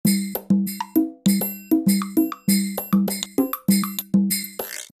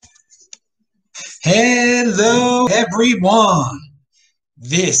Hello, everyone.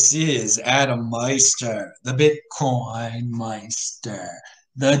 This is Adam Meister, the Bitcoin Meister,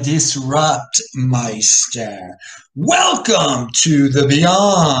 the Disrupt Meister. Welcome to the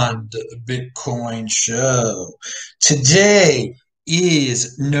Beyond Bitcoin Show. Today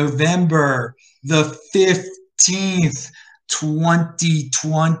is November the 15th,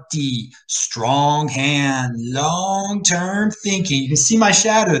 2020. Strong hand, long-term thinking. You can see my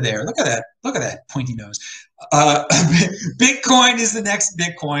shadow there. Look at that. Look at that pointy nose. Bitcoin is the next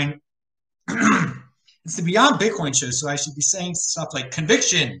Bitcoin. It's the Beyond Bitcoin show, so I should be saying stuff like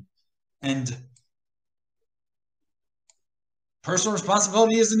conviction and personal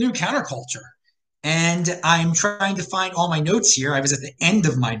responsibility is the new counterculture. And I'm trying to find all my notes here. I was at the end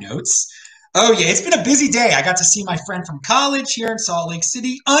of my notes. Oh, yeah, it's been a busy day. I got to see my friend from college here in Salt Lake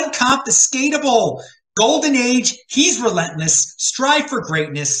City. Unconfiscatable. Golden age. He's relentless. Strive for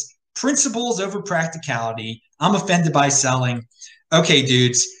greatness. Principles over practicality. I'm offended by selling. Okay,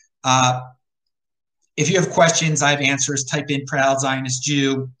 dudes. If you have questions, I have answers. Type in Proud Zionist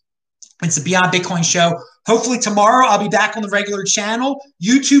Jew. It's the Beyond Bitcoin show. Hopefully tomorrow I'll be back on the regular channel.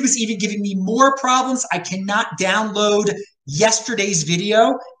 YouTube is even giving me more problems. I cannot download yesterday's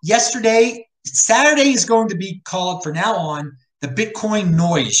video. Saturday is going to be called from now on the Bitcoin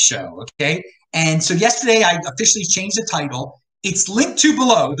Noise Show. Okay. And so yesterday I officially changed the title. It's linked to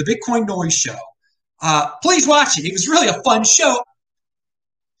below, the Bitcoin Noise Show. Please watch it. It was really a fun show.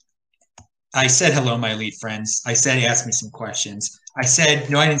 I said hello, my elite friends. I said ask me some questions. I said,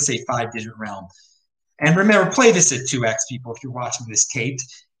 no, I didn't say 5-digit realm. And remember, play this at 2x, people, if you're watching this taped.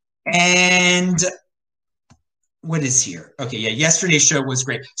 And what is here? Okay, yeah, yesterday's show was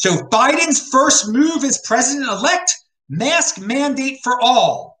great. So Biden's first move as president-elect, mask mandate for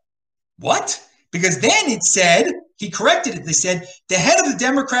all. What? Because then it said, he corrected it. They said, the head of the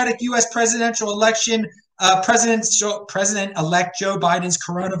Democratic U.S. presidential election, President-elect Joe Biden's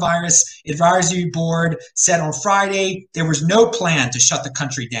coronavirus advisory board said on Friday there was no plan to shut the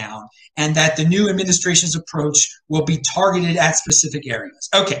country down and that the new administration's approach will be targeted at specific areas.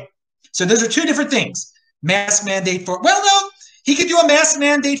 Okay, so those are two different things. Mask mandate for, well, no, he could do a mask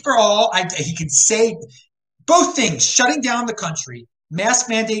mandate for all. He could say both things, shutting down the country, mask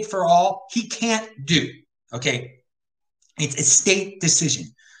mandate for all, he can't do. Okay, it's a state decision.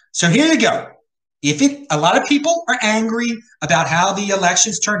 So here you go. A lot of people are angry about how the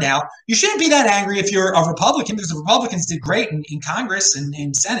elections turned out. You shouldn't be that angry if you're a Republican, because the Republicans did great in Congress and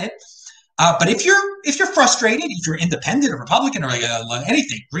in Senate. But if you're frustrated, if you're independent or Republican or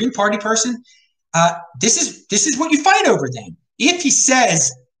anything, Green Party person, this is what you fight over then. If he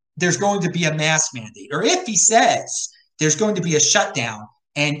says there's going to be a mask mandate, or if he says there's going to be a shutdown,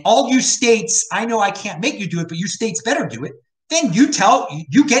 and all you states, I know I can't make you do it, but you states better do it, then you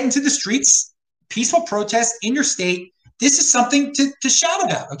get into the streets, peaceful protest in your state. This is something to shout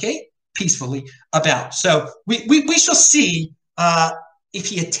about, okay? Peacefully about. So we shall see if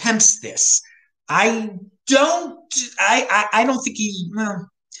he attempts this. I don't think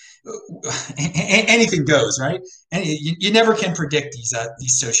anything goes, right? And you never can predict these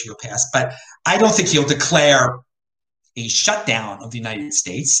sociopaths, but I don't think he'll declare a shutdown of the United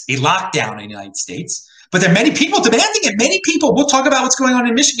States, a lockdown in the United States. But there are many people demanding it. Many people. We'll talk about what's going on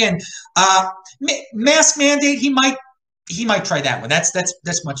in Michigan. Mask mandate. He might try that one. That's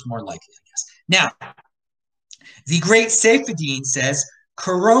much more likely, I guess. Now, the great Saifedean says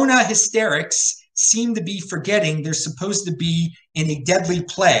Corona hysterics seem to be forgetting they're supposed to be in a deadly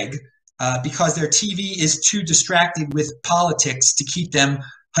plague because their TV is too distracted with politics to keep them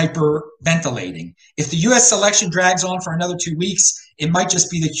hyperventilating. If the U.S. election drags on for another 2 weeks, it might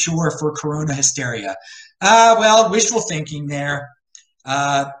just be the cure for Corona hysteria. Well, wishful thinking there.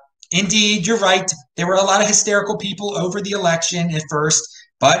 Indeed, you're right. There were a lot of hysterical people over the election at first,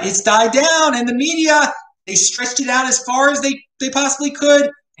 but it's died down, and the media, they stretched it out as far as they possibly could,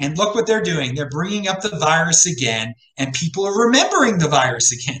 and look what they're doing. They're bringing up the virus again, and people are remembering the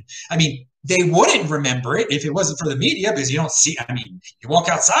virus again. I mean, they wouldn't remember it if it wasn't for the media, because you don't see, I mean, you walk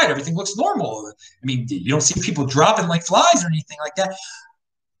outside, everything looks normal. I mean, you don't see people dropping like flies or anything like that.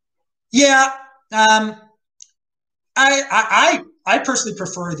 Yeah, I personally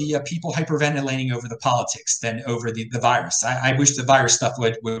prefer the people hyperventilating over the politics than over the virus. I wish the virus stuff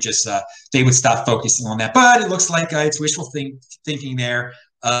would just, they would stop focusing on that. But it looks like it's wishful thinking there.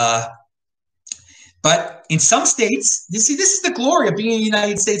 But in some states, this is the glory of being in the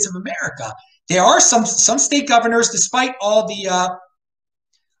United States of America. There are some state governors, despite all the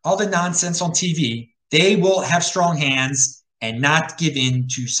nonsense on TV, they will have strong hands and not give in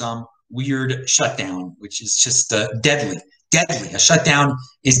to some weird shutdown, which is just deadly. A shutdown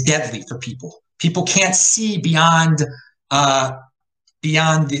is deadly for people. People can't see beyond the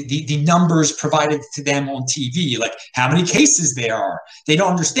numbers provided to them on TV, like how many cases there are. They don't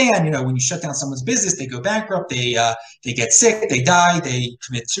understand, when you shut down someone's business, they go bankrupt, they get sick, they die, they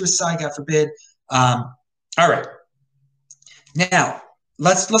commit suicide, God forbid. All right. Now,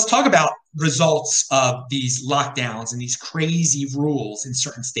 let's talk about results of these lockdowns and these crazy rules in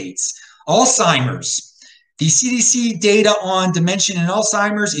certain states. Alzheimer's. The CDC data on dementia and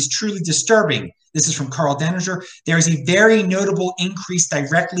Alzheimer's is truly disturbing. This is from Carl Denninger. There is a very notable increase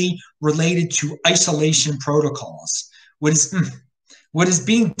directly related to isolation protocols. What is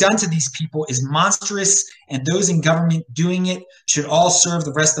being done to these people is monstrous, and those in government doing it should all serve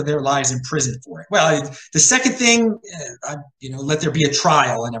the rest of their lives in prison for it. Well, the second thing, let there be a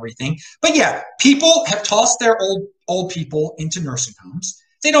trial and everything. But yeah, people have tossed their old people into nursing homes.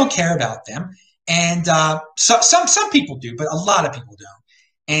 They don't care about them. And some people do, but a lot of people don't.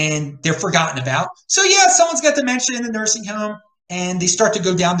 And they're forgotten about. So yeah, someone's got dementia in the nursing home, and they start to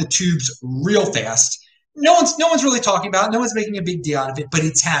go down the tubes real fast. No one's really talking about it. No one's making a big deal out of it, but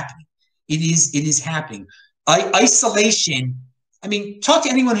it's happening. It is happening. Isolation. I mean, talk to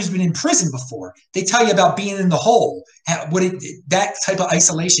anyone who's been in prison before. They tell you about being in the hole, that type of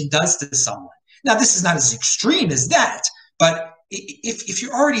isolation does to someone. Now, this is not as extreme as that, but if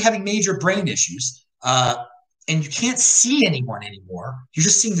you're already having major brain issues and you can't see anyone anymore, you're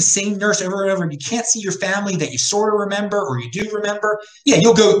just seeing the same nurse over and over, and you can't see your family that you sort of remember or you do remember, yeah,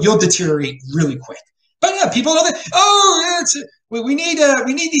 you'll deteriorate really quick. But yeah, people know that, we need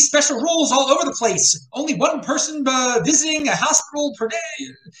these special rules all over the place. Only one person visiting a hospital per day.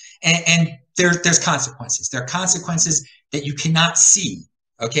 And there's consequences. There are consequences that you cannot see.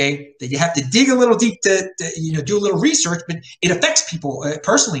 Okay, that you have to dig a little deep to do a little research, but it affects people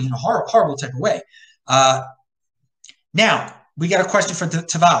personally in a horrible type of way. Now, we got a question for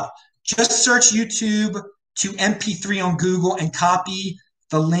Taval. Just search YouTube to MP3 on Google and copy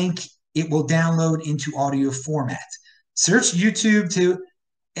the link. It will download into audio format. Search YouTube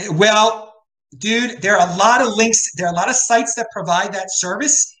well, dude, there are a lot of links. There are a lot of sites that provide that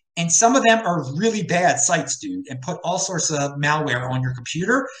service. And some of them are really bad sites, dude, and put all sorts of malware on your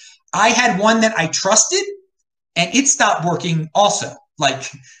computer. I had one that I trusted, and it stopped working also,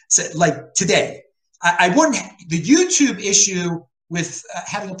 like today. I wouldn't – the YouTube issue with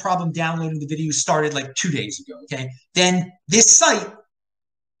having a problem downloading the video started like 2 days ago, okay? Then this site,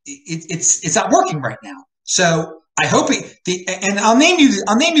 it's not working right now. So I hope and I'll name you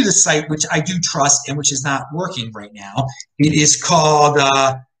the site, which I do trust and which is not working right now. It is called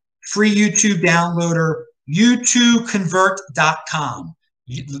free YouTube downloader, u2convert.com.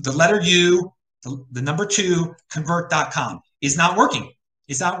 The letter U, the number 2, convert.com is not working.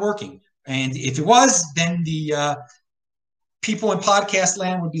 It's not working. And if it was, then the people in podcast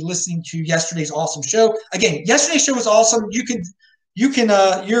land would be listening to yesterday's awesome show. Again, yesterday's show was awesome.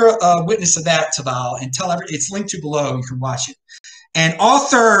 You're a witness of that, Taval, and it's linked to below. You can watch it. And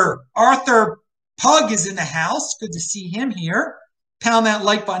Arthur Pug is in the house. Good to see him here. Pound that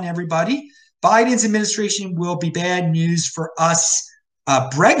like button, everybody. Biden's administration will be bad news for us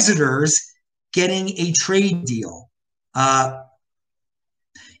Brexiters getting a trade deal.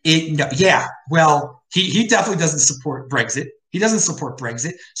 Yeah, well, he definitely doesn't support Brexit. He doesn't support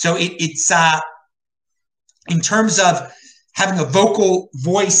Brexit. So it's in terms of having a vocal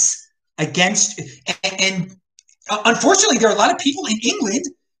voice against, and unfortunately, there are a lot of people in England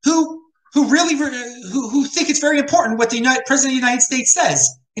who really think it's very important what the President of the United States says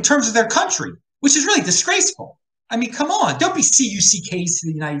in terms of their country, which is really disgraceful. I mean, come on, don't be CUCKs to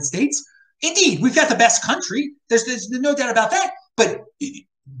the United States. Indeed, we've got the best country. There's no doubt about that. But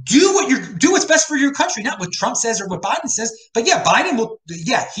do what's best for your country, not what Trump says or what Biden says. But yeah, Biden will.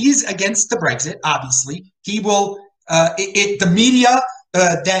 Yeah, he's against the Brexit. Obviously, he will. The media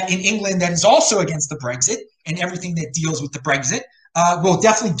that in England that is also against the Brexit and everything that deals with the Brexit will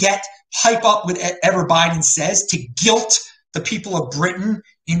definitely hype up whatever Biden says to guilt the people of Britain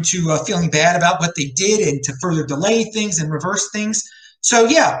into feeling bad about what they did and to further delay things and reverse things. So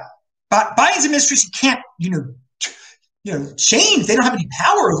yeah, Biden's administration can't, change. They don't have any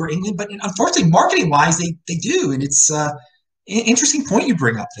power over England, but unfortunately, marketing-wise, they do, and it's an interesting point you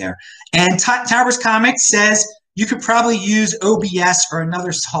bring up there. And Towers Comics says you could probably use OBS or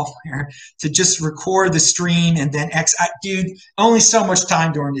another software to just record the stream and then dude, only so much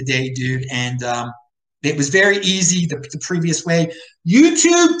time during the day, dude. And it was very easy the previous way.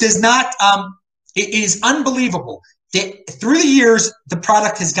 YouTube does not, it is unbelievable. Through the years, the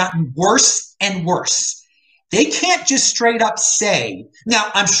product has gotten worse and worse. They can't just straight up say, now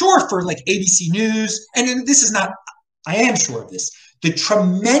I'm sure for like ABC News, and this is not, I am sure of this, the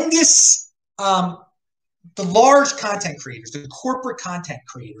tremendous um, the large content creators, the corporate content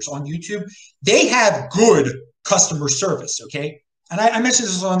creators on YouTube, they have good customer service, okay? And I mentioned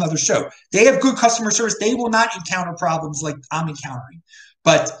this on another show. They have good customer service. They will not encounter problems like I'm encountering.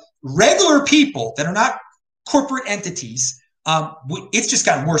 But regular people that are not corporate entities, it's just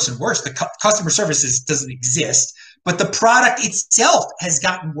gotten worse and worse. The customer services doesn't exist, but the product itself has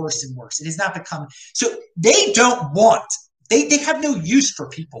gotten worse and worse. It has not become, so they don't want, they have no use for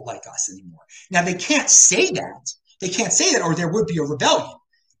people like us anymore. Now, they can't say that. They can't say that, or there would be a rebellion.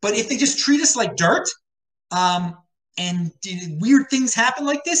 But if they just treat us like dirt, and weird things happen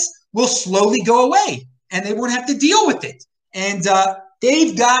like this, we'll slowly go away, and they won't have to deal with it. And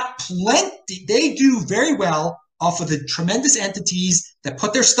they've got plenty. They do very well off of the tremendous entities that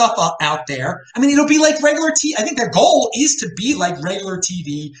put their stuff out there. I mean, it'll be like regular TV. I think their goal is to be like regular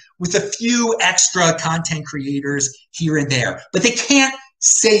TV with a few extra content creators here and there. But they can't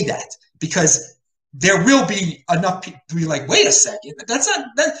say that because there will be enough people to be like, wait a second, that's not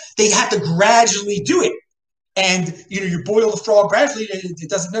that. They have to gradually do it. And you boil the frog gradually, it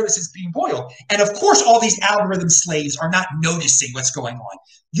doesn't notice it's being boiled. And of course, all these algorithm slaves are not noticing what's going on.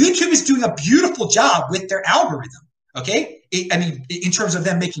 YouTube is doing a beautiful job with their algorithm. Okay, in terms of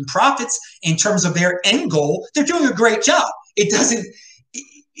them making profits, in terms of their end goal, they're doing a great job.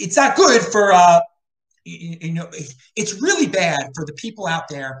 It's not good for it's really bad for the people out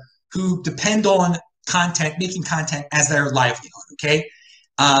there who depend on content, making content as their livelihood. Okay.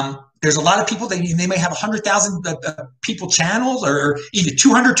 There's a lot of people, they may have 100,000 people channels or even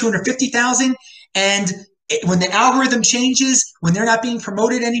 200, 250,000. And when the algorithm changes, when they're not being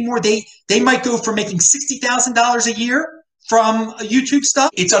promoted anymore, they might go from making $60,000 a year from YouTube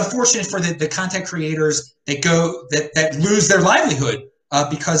stuff. It's unfortunate for the content creators that lose their livelihood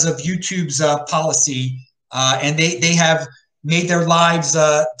because of YouTube's policy. And they have made their lives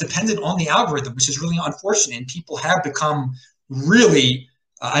dependent on the algorithm, which is really unfortunate. And people have become really,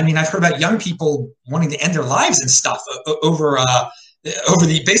 I've heard about young people wanting to end their lives and stuff over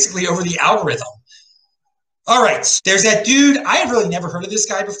the algorithm. All right, there's that dude. I had really never heard of this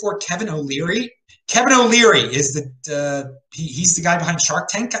guy before, Kevin O'Leary. Kevin O'Leary is he's the guy behind Shark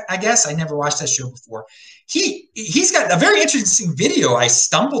Tank, I guess. I never watched that show before. He's got a very interesting video I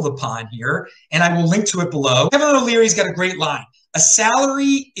stumbled upon here, and I will link to it below. Kevin O'Leary's got a great line. A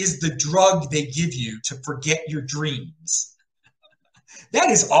salary is the drug they give you to forget your dreams. That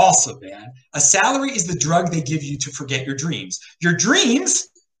is awesome, man. A salary is the drug they give you to forget your dreams. Your dreams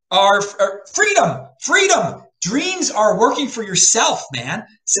are freedom. Freedom. Dreams are working for yourself, man.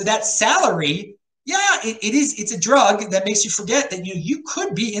 So that salary, yeah, it's a drug that makes you forget that you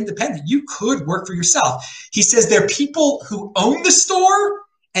could be independent. You could work for yourself. He says there are people who own the store,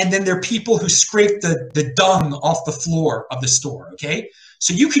 and then there are people who scrape the dung off the floor of the store, okay?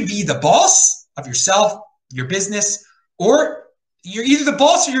 So you can be the boss of yourself, your business, or you're either the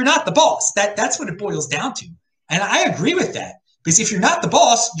boss or you're not the boss. That's what it boils down to. And I agree with that. Because if you're not the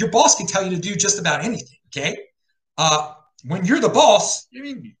boss, your boss can tell you to do just about anything, okay? When you're the boss,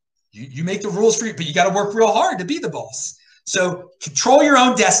 you make the rules for you, but you got to work real hard to be the boss. So control your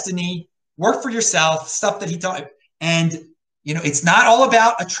own destiny, work for yourself, stuff that he taught. And, it's not all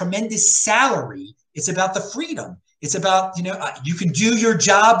about a tremendous salary. It's about the freedom. It's about, you can do your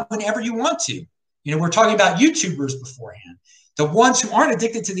job whenever you want to. We're talking about YouTubers beforehand. The ones who aren't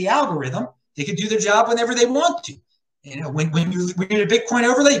addicted to the algorithm, they can do their job whenever they want to. When you're in a Bitcoin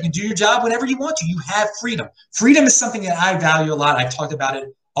overlay, you can do your job whenever you want to. You have freedom. Freedom is something that I value a lot. I've talked about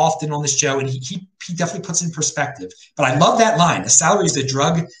it often on this show, and he definitely puts it in perspective. But I love that line. The salary is the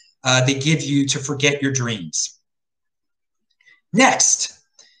drug they give you to forget your dreams. Next.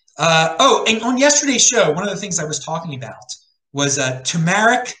 And on yesterday's show, one of the things I was talking about was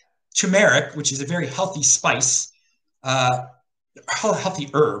turmeric, which is a very healthy spice, healthy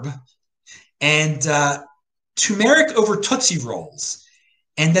herb, and turmeric over Tootsie Rolls.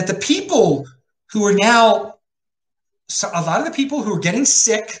 And that the people who are now, a lot of the people who are getting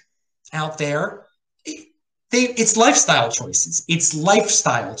sick out there, it's lifestyle choices. It's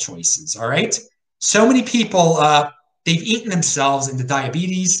lifestyle choices, all right? So many people, they've eaten themselves into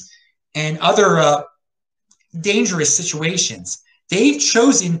diabetes and other dangerous situations. They've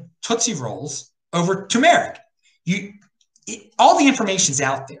chosen Tootsie Rolls over turmeric. All the information's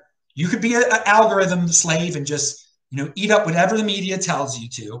out there. You could be an algorithm slave and just, eat up whatever the media tells you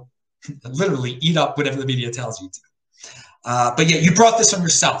to. Literally eat up whatever the media tells you to. But yeah, you brought this on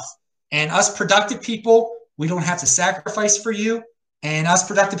yourself. And us productive people, we don't have to sacrifice for you. And us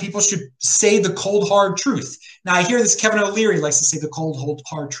productive people should say the cold, hard truth. Now, I hear this Kevin O'Leary likes to say the cold,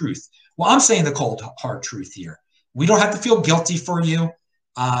 hard truth. Well, I'm saying the cold, hard truth here. We don't have to feel guilty for you.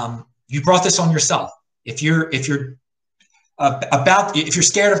 you brought this on yourself. If you're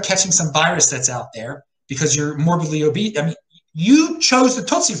scared of catching some virus that's out there because you're morbidly obese, I mean, you chose the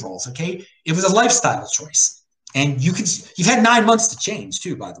Tootsie Rolls. Okay, it was a lifestyle choice, and you've had 9 months to change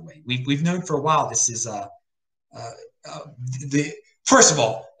too. By the way, we've known for a while this is first of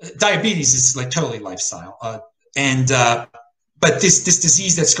all, diabetes is like totally lifestyle, but this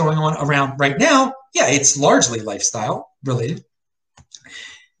disease that's going on around right now, yeah, it's largely lifestyle related.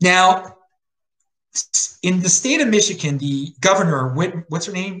 Now, in the state of Michigan, the governor, what's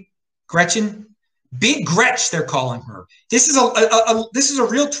her name? Gretchen? Big Gretch, they're calling her. This is a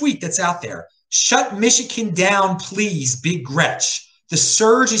real tweet that's out there. Shut Michigan down, please, Big Gretch. The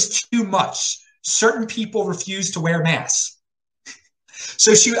surge is too much. Certain people refuse to wear masks.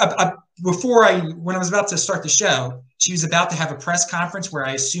 So when I was about to start the show, she was about to have a press conference where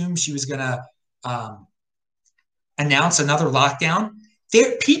I assumed she was going to announce another lockdown.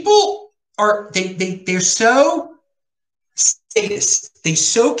 They're so statist. They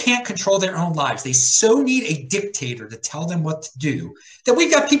so can't control their own lives. They so need a dictator to tell them what to do that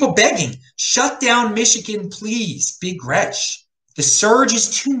we've got people begging, shut down Michigan, please, Big Gretch. The surge is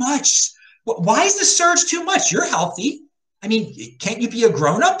too much. Why is the surge too much? You're healthy. I mean, can't you be a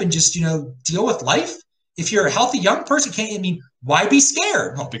grown-up and just, deal with life? If you're a healthy young person, why be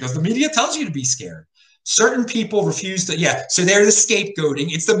scared? Well, because the media tells you to be scared. Certain people refuse to, so they're the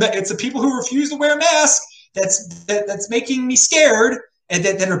scapegoating. It's the people who refuse to wear masks that's making me scared, and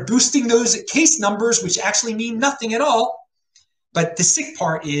that are boosting those case numbers, which actually mean nothing at all. But the sick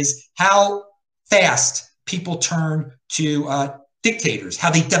part is how fast people turn to dictators,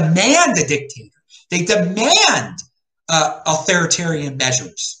 how they demand a dictator. They demand authoritarian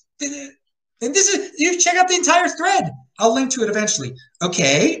measures. And you check out the entire thread. I'll link to it eventually.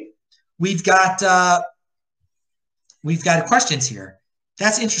 Okay, we've got questions here.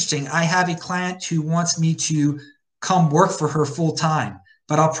 That's interesting. I have a client who wants me to come work for her full time,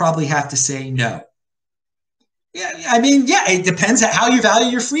 but I'll probably have to say no. Yeah, it depends on how you value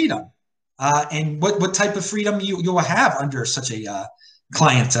your freedom, and what type of freedom you'll have under such a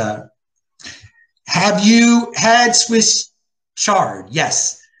client. Have you had Swiss chard?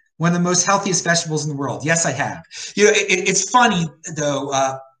 Yes. One of the most healthiest vegetables in the world. Yes, I have. It's funny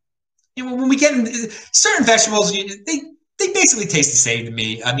though. When we get into certain vegetables, they basically taste the same to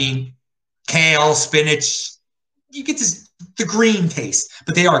me. I mean, kale, spinach, you get the green taste,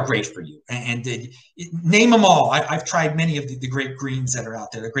 but they are great for you. And name them all. I've tried many of the great greens that are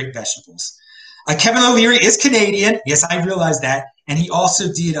out there, the great vegetables. Kevin O'Leary is Canadian. Yes, I realize that. And he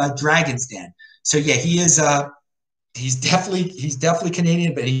also did Dragon's Den. So yeah, he is. He's definitely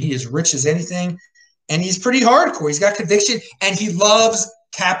Canadian, but he is rich as anything, and he's pretty hardcore. He's got conviction, and he loves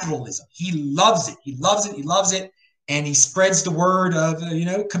capitalism. He loves it. He loves it. He loves it, and he spreads the word of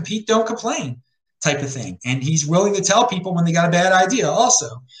compete, don't complain type of thing. And he's willing to tell people when they got a bad idea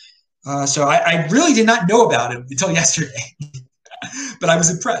also. So I really did not know about him until yesterday, but I was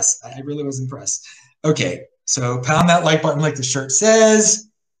impressed. I really was impressed. Okay, so pound that like button like the shirt says.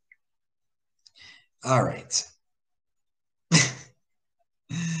 All right.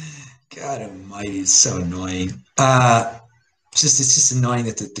 God almighty, it's so annoying. It's just annoying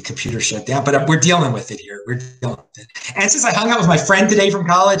that the computer shut down, but we're dealing with it here. We're dealing with it. And since I hung out with my friend today from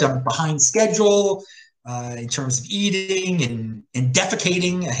college, I'm behind schedule in terms of eating and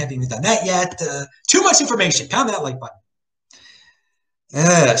defecating. I haven't even done that yet. Too much information. Pound that like button.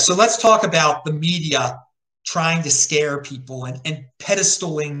 So let's talk about the media trying to scare people and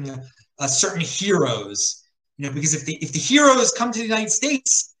pedestaling certain heroes. Because if the heroes come to the United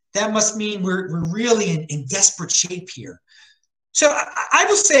States, that must mean we're really in desperate shape here. So I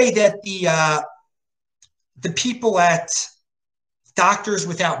will say that the people at Doctors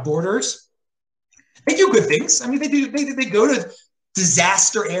Without Borders, they do good things. I mean, they go to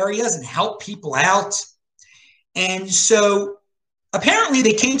disaster areas and help people out. And so apparently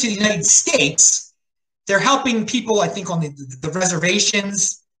they came to the United States. They're helping people, I think, on the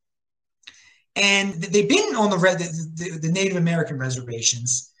reservations. And they've been on the Native American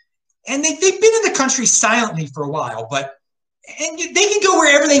reservations. And they've been in the country silently for a while, and they can go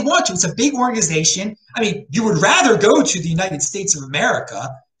wherever they want to. It's a big organization. I mean, you would rather go to the United States of America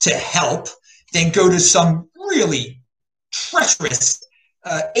to help than go to some really treacherous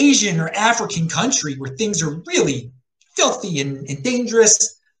Asian or African country where things are really filthy and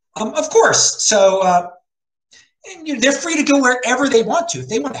dangerous. Of course. So they're free to go wherever they want to. If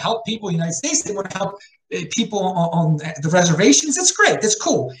they want to help people in the United States, they want to help people on the reservations. That's great. That's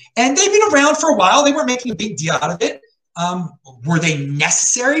cool. And they've been around for a while. They weren't making a big deal out of it. Were they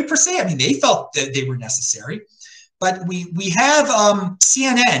necessary per se? I mean, they felt that they were necessary. But we have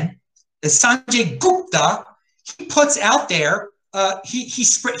CNN Sanjay Gupta, he puts out there, he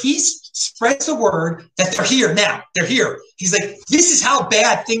spreads the word that they're here now. They're here. He's like, this is how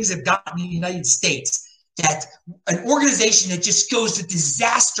bad things have gotten in the United States, that an organization that just goes to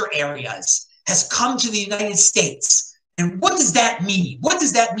disaster areas has come to the United States. And what does that mean? What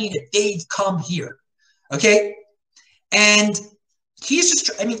does that mean that they've come here? Okay? And he's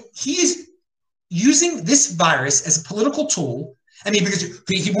just, I mean, he is using this virus as a political tool. I mean, because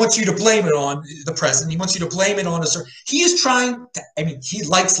he wants you to blame it on the president. He wants you to blame it on a certain. He is trying to, I mean, he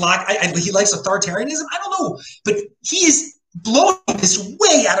likes he likes authoritarianism. I don't know, but he is blowing this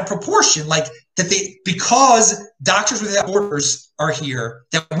way out of proportion. Like that because Doctors Without Borders are here,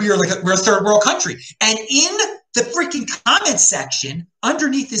 that we're a third world country. And in the freaking comment section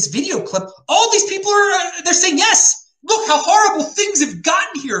underneath this video clip, all these people they're saying yes. Look how horrible things have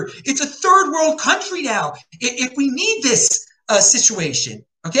gotten here. It's a third world country now. If we need this situation,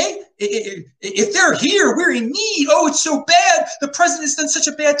 okay? If they're here, we're in need. Oh, it's so bad. The president's done such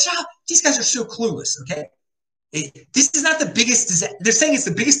a bad job. These guys are so clueless, okay? This is not the biggest. They're saying it's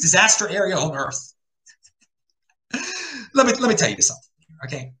the biggest disaster area on earth. Let me tell you something,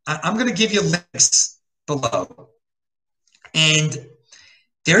 okay? I'm going to give you links below. And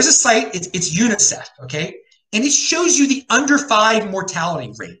there's a site, it's UNICEF, okay? And it shows you the under 5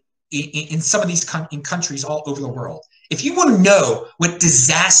 mortality rate in some of these in countries all over the world. If you want to know what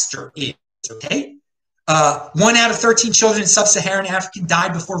disaster is, okay? 1 out of 13 children in sub-Saharan Africa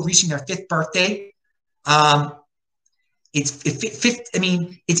died before reaching their 5th birthday.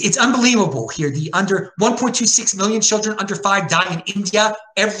 It's unbelievable here. The under 1.26 million children under 5 die in India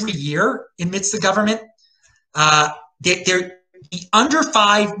every year amidst the government. The under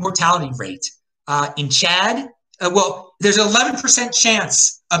 5 mortality rate in Chad. Well, there's an 11%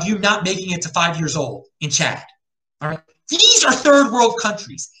 chance of you not making it to 5 years old in Chad. All right. These are third world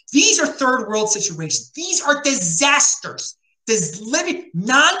countries. These are third world situations. These are disasters. There's living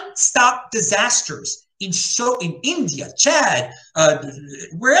non-stop disasters in India, Chad,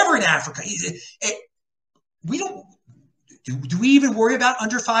 wherever in Africa. We don't. Do we even worry about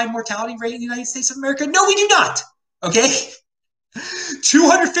under 5 mortality rate in the United States of America? No, we do not. Okay.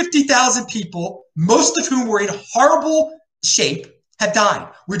 250,000 people, most of whom were in horrible shape, have died.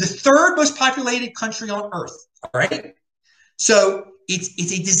 We're the 3rd most populated country on earth. All right. So it's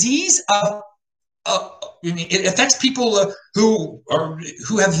a disease of it affects people who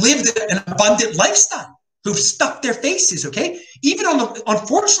have lived an abundant lifestyle, who've stuck their faces. Okay. Even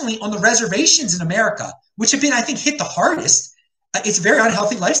unfortunately on the reservations in America, which have been, I think, hit the hardest, it's a very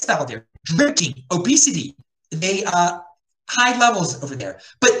unhealthy lifestyle there. Drinking, obesity, high levels over there.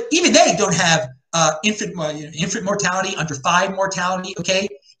 But even they don't have infant mortality, under 5 mortality. Okay.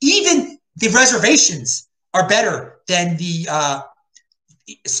 Even the reservations are better than a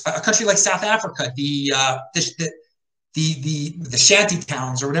country like South Africa, the shanty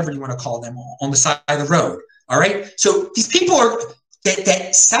towns or whatever you want to call them on the side of the road. All right. So these people are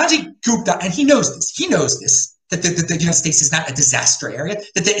that Sanjay Gupta, and he knows this. He knows this, that the United States is not a disaster area.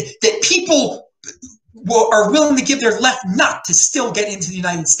 That people are willing to give their left nut to still get into the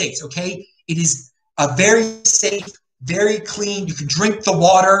United States. Okay. It is a very safe, very clean. You can drink the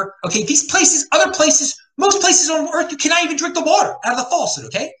water. Okay. These places, other places. Most places on earth, you cannot even drink the water out of the faucet,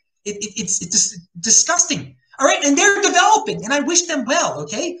 okay? It's disgusting, all right? And they're developing, and I wish them well,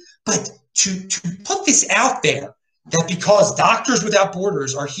 okay? But to put this out there, that because Doctors Without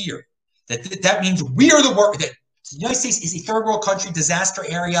Borders are here, that means we are the world, that the United States is a third world country, disaster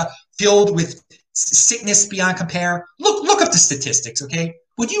area, filled with sickness beyond compare. Look up the statistics, okay?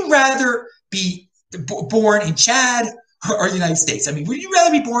 Would you rather be born in Chad or the United States? I mean, would you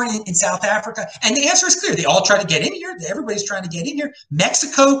rather be born in South Africa? And the answer is clear. They all try to get in here. Everybody's trying to get in here.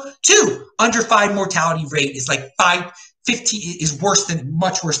 Mexico, too. Under 5 mortality rate is like 50 is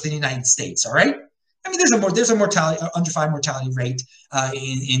much worse than the United States. All right. I mean, there's a mortality under 5 mortality rate.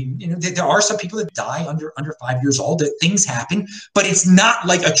 There are some people that die under 5 years old. That things happen, but it's not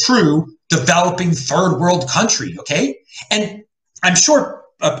like a true developing third world country. Okay. And I'm sure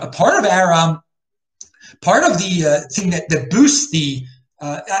a part of our part of the thing that boosts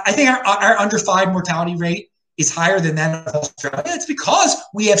I think our under 5 mortality rate is higher than that of Australia. It's because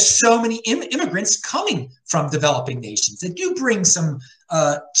we have so many immigrants coming from developing nations that do bring some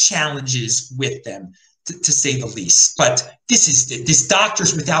challenges with them, to say the least. But this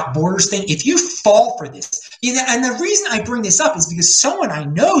Doctors Without Borders thing. If you fall for this, and the reason I bring this up is because someone I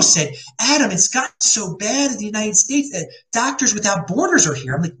know said, Adam, it's gotten so bad in the United States that Doctors Without Borders are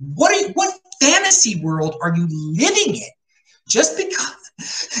here. I'm like, what fantasy world are you living in? Just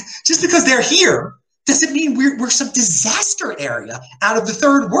because they're here doesn't mean we're some disaster area out of the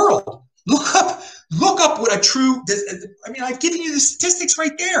third world. Look up what a true. I mean, I've given you the statistics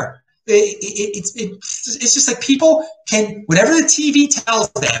right there. It's just like people can, whatever the TV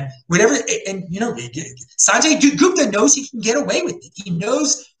tells them, whatever, and you know, Sanjay Gupta knows he can get away with it. He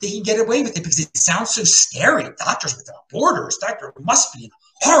knows that he can get away with it because it sounds so scary. Doctors Without Borders, doctor must be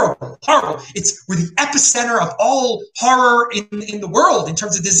horrible, horrible. We're the epicenter of all horror in the world in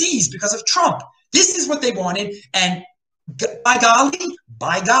terms of disease because of Trump. This is what they wanted, and by golly,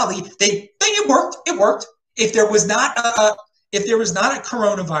 it worked. It worked. If there was not a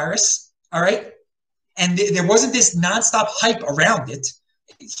coronavirus, all right, and there wasn't this nonstop hype around it,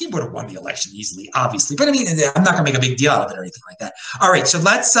 he would have won the election easily, obviously. But I mean, I'm not going to make a big deal out of it or anything like that. All right, so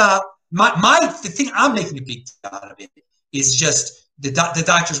let's. The thing I'm making a big deal out of it is just the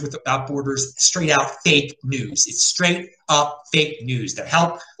Doctors Without Borders, straight out fake news. It's straight up fake news. They're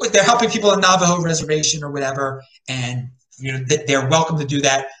helping people on Navajo reservation or whatever, and you know they're welcome to do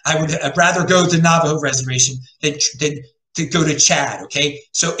that. I'd rather go to Navajo reservation than to go to Chad. Okay,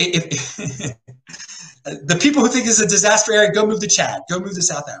 so if the people who think this is a disaster area, go move to Chad, go move to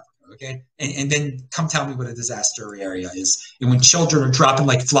South Africa. Okay, and then come tell me what a disaster area is. And when children are dropping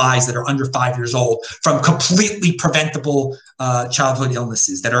like flies that are under 5 years old from completely preventable childhood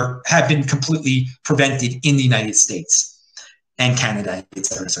illnesses that have been completely prevented in the United States and Canada, et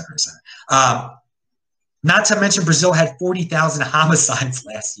cetera, et cetera, et cetera. Not to mention Brazil had 40,000 homicides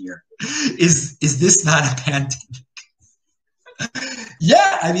last year. Is this not a pandemic?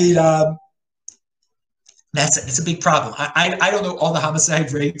 Yeah, I mean, it's a big problem. I don't know all the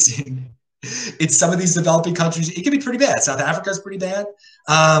homicide rates in some of these developing countries. It can be pretty bad. South Africa is pretty bad.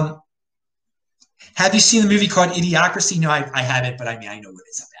 Have you seen the movie called Idiocracy? No, I haven't, but I mean, I know what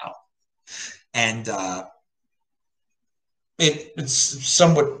it's about. And it's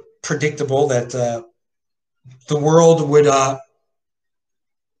somewhat predictable that the world would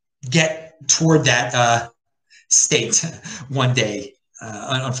get toward that state one day,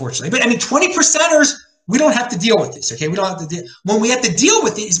 unfortunately. But I mean, 20%ers, we don't have to deal with this, okay? We don't have to deal. When we have to deal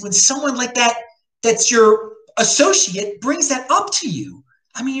with it is when someone like that, that's your associate, brings that up to you.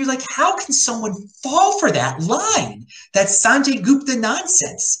 I mean, you're like, how can someone fall for that line? That's Sanjay Gupta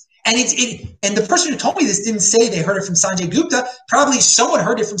nonsense. And and the person who told me this didn't say they heard it from Sanjay Gupta. Probably someone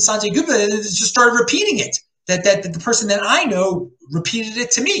heard it from Sanjay Gupta and just started repeating it. That the person that I know repeated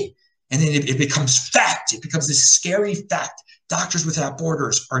it to me. And then it becomes fact. It becomes this scary fact. Doctors Without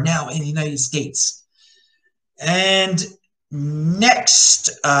Borders are now in the United States. And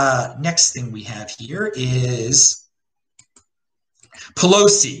next thing we have here is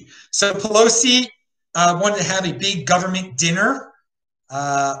Pelosi. So Pelosi wanted to have a big government dinner,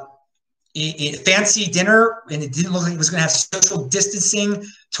 a fancy dinner, and it didn't look like it was going to have social distancing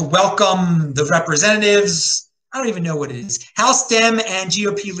to welcome the representatives. I don't even know what it is. House Dem and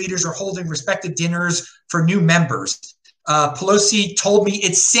GOP leaders are holding respective dinners for new members. Pelosi told me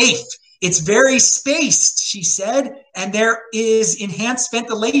it's safe. It's very spaced, she said, and there is enhanced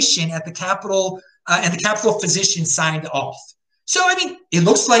ventilation at the Capitol, and the Capitol physician signed off. So, I mean, it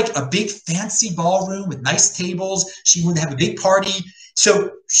looks like a big fancy ballroom with nice tables. She would have a big party.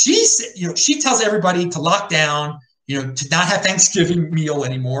 So she tells everybody to lock down, to not have Thanksgiving meal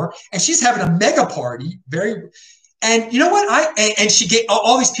anymore. And she's having a mega party. And you know what? And she gave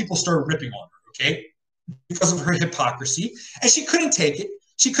all these people started ripping on her, okay, because of her hypocrisy. And she couldn't take it.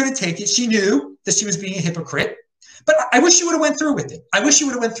 She couldn't take it. She knew that she was being a hypocrite. But I wish she would have went through with it. I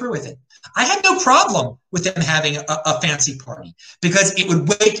had no problem with them having a fancy party because it would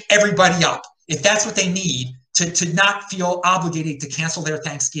wake everybody up. If that's what they need to not feel obligated to cancel their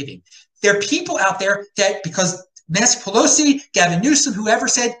Thanksgiving. There are people out there that, because Nancy Pelosi, Gavin Newsom, whoever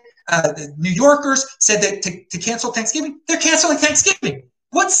said, the New Yorkers said that to cancel Thanksgiving, they're canceling Thanksgiving.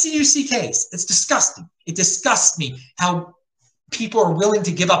 What's CUCK's? It's disgusting. It disgusts me how people are willing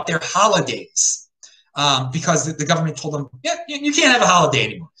to give up their holidays because the government told them, yeah, you can't have a holiday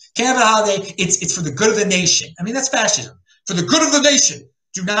anymore. Can't have a holiday. It's for the good of the nation. I mean, that's fascism. For the good of the nation,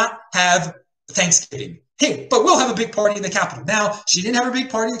 do not have Thanksgiving. Hey, but we'll have a big party in the Capitol. Now, she didn't have a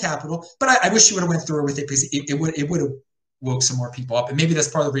big party in the Capitol, but I wish she would have went through with it because it would have woke some more people up. And maybe that's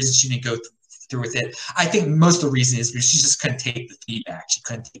part of the reason she didn't go through with it. I think most of the reason is because she just couldn't take the feedback.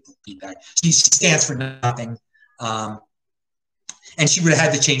 She stands for nothing. And she would have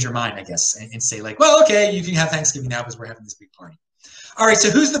had to change her mind, I guess, and say like, well, okay, you can have Thanksgiving now because we're having this big party. All right,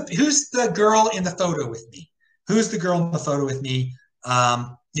 so who's the girl in the photo with me? Who's the girl in the photo with me?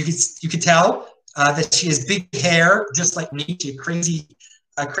 You could tell that she has big hair, just like me. She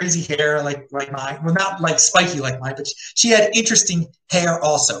had crazy hair like mine. Well, not like spiky like mine, but she had interesting hair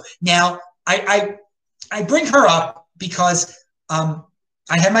also. Now, I bring her up because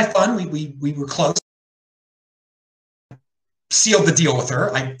I had my fun. We were close. Sealed the deal with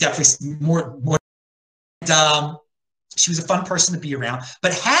her. I definitely more. And, she was a fun person to be around.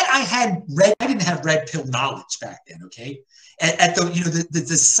 But had I had red, I didn't have red pill knowledge back then. Okay, at the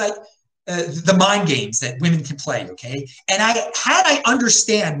the site. The mind games that women can play, okay, and I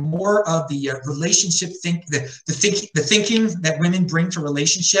understand more of the relationship the thinking that women bring to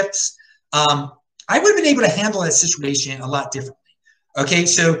relationships, I would have been able to handle that situation a lot differently. Okay,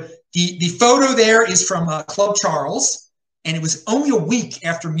 so the photo there is from Club Charles, and it was only a week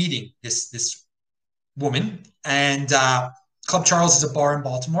after meeting this woman. And Club Charles is a bar in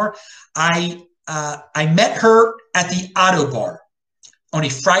Baltimore. I met her at the Auto Bar on a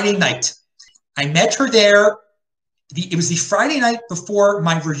Friday night. I met her there. It was the Friday night before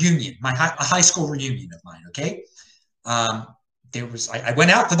my reunion, a high school reunion of mine. Okay, I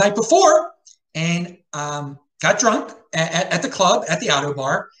went out the night before and got drunk at the club at the Auto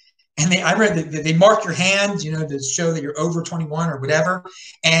Bar, and I read they mark your hand, to show that you're over 21 or whatever.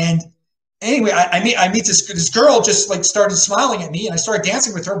 And anyway, I meet this girl, just like started smiling at me, and I started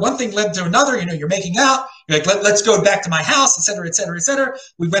dancing with her. One thing led to another. You're making out. You're like, let's go back to my house, et cetera, et cetera, et cetera.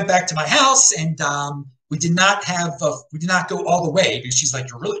 We went back to my house, and we did not go all the way because she's like,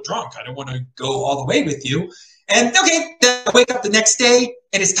 you're really drunk. I don't want to go all the way with you. And okay, then I wake up the next day,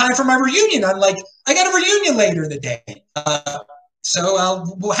 and it's time for my reunion. I'm like, I got a reunion later in the day, so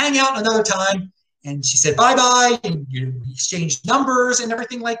we'll hang out another time. And she said bye-bye, and we exchanged numbers and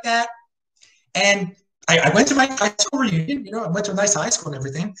everything like that. And I went to my high school reunion, I went to a nice high school and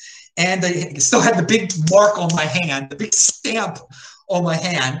everything, and I still had the big mark on my hand, the big stamp on my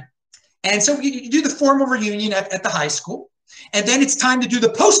hand. And so you do the formal reunion at the high school, and then it's time to do the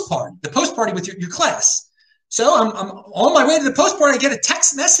post party with your class. So I'm on my way to the post party. I get a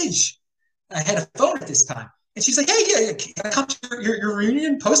text message. I had a phone at this time, and she's like, "Hey, can I come to your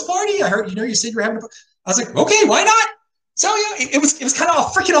reunion post party? I heard you said you were having a." I was like, "Okay, why not?" So it was kind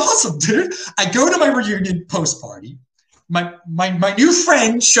of freaking awesome, dude. I go to my reunion post party. My new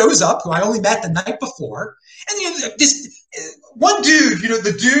friend shows up, who I only met the night before, and this one dude,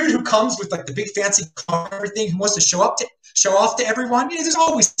 the dude who comes with like the big fancy car and everything, who wants to show off to everyone. There's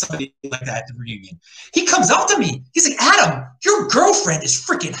always somebody like that at the reunion. He comes up to me. He's like, "Adam, your girlfriend is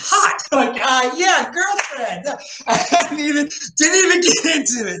freaking hot." I'm like, yeah, girlfriend. I didn't even get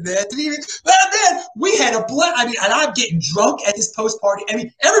into it, man. But then we had a blast. I mean, and I'm getting drunk at this post party. I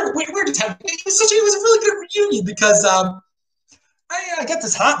mean, we were just having. It was a really good reunion because I got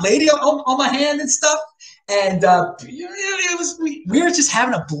this hot lady on my hand and stuff, and we were just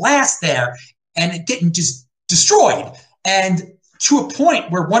having a blast there and getting just destroyed. And to a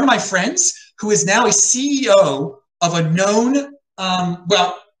point where one of my friends, who is now a CEO of a known,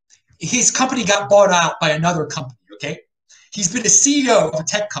 his company got bought out by another company, okay? He's been a CEO of a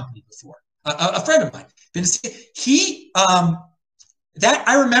tech company before, a friend of mine.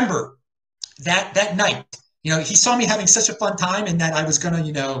 I remember that night, he saw me having such a fun time and that I was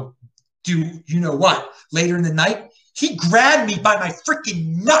going to, do what later in the night. He grabbed me by my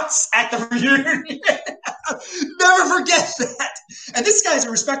freaking nuts at the reunion. Never forget that. And this guy's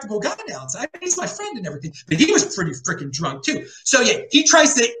a respectable guy now. So he's my friend and everything. But he was pretty freaking drunk too. So yeah, he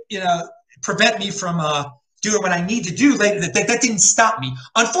tries to, prevent me from doing what I need to do later. That didn't stop me.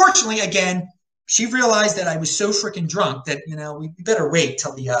 Unfortunately, again, she realized that I was so freaking drunk that, we better wait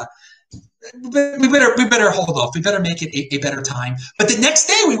till we better hold off. We better make it a better time. But the next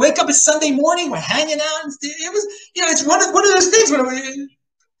day we wake up, it's Sunday morning, we're hanging out, and it was, it's one of those things where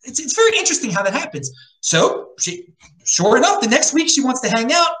it's very interesting how that happens. So sure enough, the next week she wants to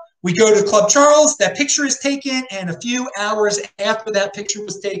hang out. We go to Club Charles, that picture is taken, and a few hours after that picture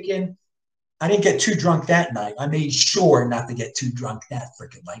was taken, I didn't get too drunk that night. I made sure not to get too drunk that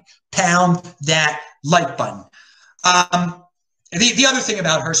freaking night. Pound that like button. The other thing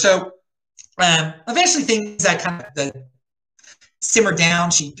about her, so eventually things that kind of simmered down.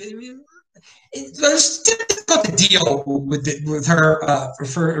 It was difficult to deal with her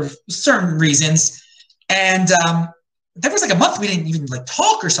for certain reasons, and there was like a month we didn't even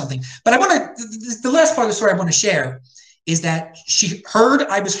talk or something. But the last part of the story I want to share is that she heard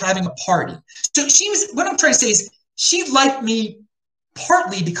I was having a party. So what I'm trying to say is she liked me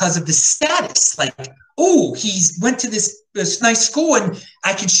partly because of the status, like, oh, he's went to this nice school and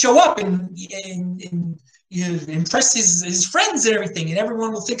I can show up and impress his friends and everything, and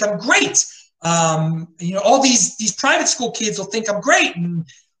everyone will think I'm great. All these private school kids will think I'm great, and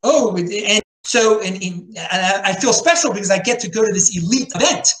so I feel special because I get to go to this elite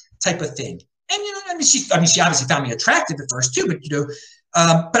event type of thing. And she obviously found me attractive at first too, but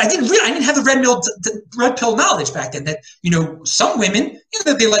But I didn't have the red pill knowledge back then. That some women,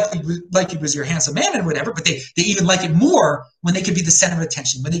 they like you was your handsome man and whatever, but they even like it more when they could be the center of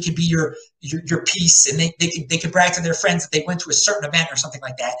attention, when they could be your piece, and they could brag to their friends that they went to a certain event or something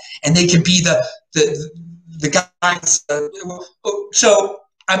like that, and they could be the guys. So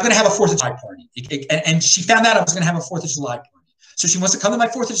I'm going to have a 4th of July party, and she found out I was going to have a 4th of July party. So she wants to come to my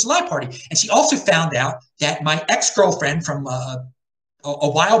 4th of July party, and she also found out that my ex-girlfriend from a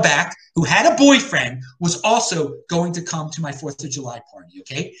while back, who had a boyfriend, was also going to come to my 4th of July party,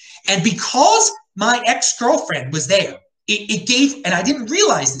 okay? And because my ex-girlfriend was there, it gave, and I didn't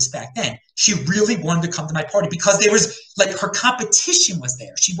realize this back then, she really wanted to come to my party because there was, like, her competition was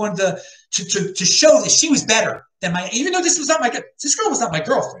there. She wanted to show that she was better than even though this girl was not my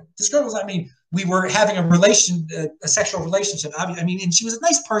girlfriend. This girl was, we were having a sexual relationship. And she was a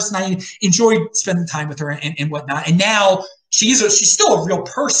nice person. I enjoyed spending time with her and whatnot. And now she's still a real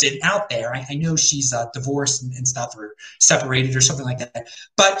person out there. I know she's divorced and stuff, or separated or something like that.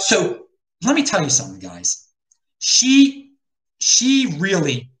 But so let me tell you something, guys. She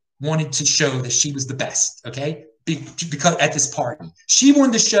really wanted to show that she was the best, okay? Because at this party, she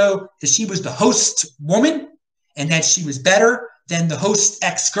wanted to show that she was the host woman and that she was better than the host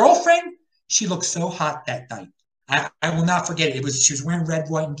ex-girlfriend. She looked so hot that night. I will not forget it. She was wearing red,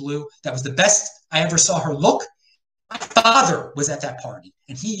 white, and blue. That was the best I ever saw her look. My father was at that party,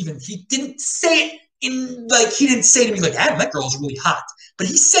 and he didn't say it he didn't say to me like, that girl's really hot, but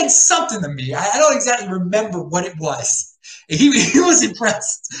he said something to me. I don't exactly remember what it was. He was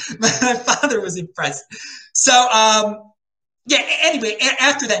impressed. My father was impressed. So yeah. Anyway,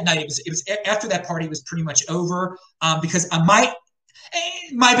 after that night, it was after that party was pretty much over, because my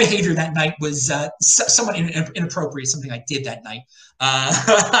behavior that night was somewhat inappropriate, something I did that night.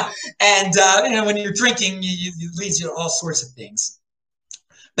 And when you're drinking, it leads you to all sorts of things.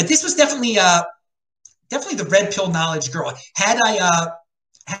 But this was definitely the red pill knowledge girl. Had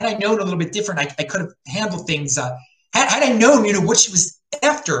I known a little bit different, I could have handled things. Had I known, what she was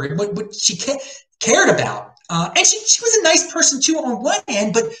after and what she cared about. And she was a nice person too on one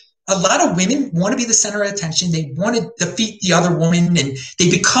hand, but a lot of women want to be the center of attention. They want to defeat the other woman, and they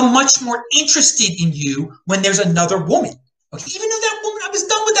become much more interested in you when there's another woman. Okay? Even though that woman, I was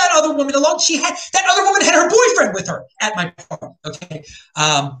done with that other woman alone. That other woman had her boyfriend with her at my party. Okay.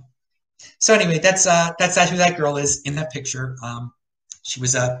 So anyway, that's who that girl is in that picture. She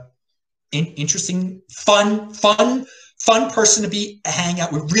was a interesting, fun person to hang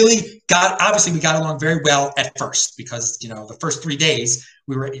out. We got along very well at first, because the first 3 days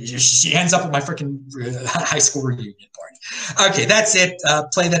she ends up at my freaking high school reunion party. Okay, that's it.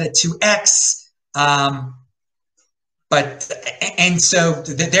 Play that at 2x. So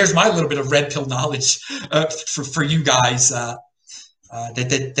there's my little bit of red pill knowledge for you guys that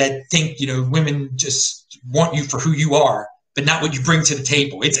think women just want you for who you are, but not what you bring to the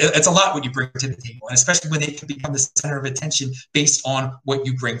table. It's a lot what you bring to the table, and especially when they can become the center of attention based on what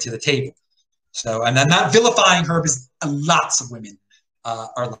you bring to the table. So, and I'm not vilifying her, because lots of women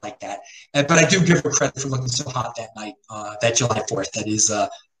are like that. But I do give her credit for looking so hot that night, that July 4th. That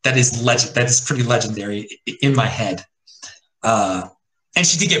is legend. That is pretty legendary in my head. And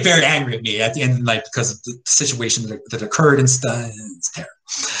she did get very angry at me at the end of the night because of the situation that occurred and stuff. It's terrible.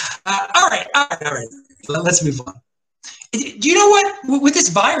 All right. Let's move on. Do you know what? With this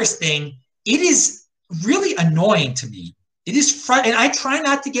virus thing, it is really annoying to me. It is and I try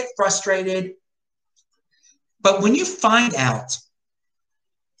not to get frustrated, but when you find out,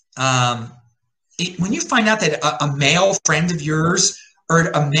 that a male friend of yours or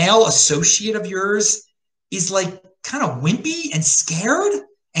a male associate of yours is like kind of wimpy and scared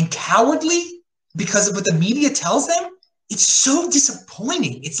and cowardly because of what the media tells them, it's so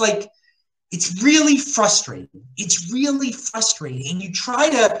disappointing. It's really frustrating. It's really frustrating. And you try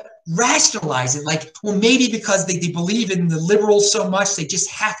to rationalize it like, well, maybe because they believe in the liberals so much, they just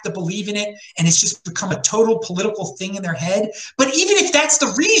have to believe in it. And it's just become a total political thing in their head. But even if that's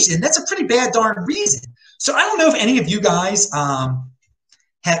the reason, that's a pretty bad darn reason. So I don't know if any of you guys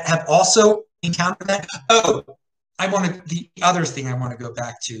have also encountered that. Oh, the other thing I want to go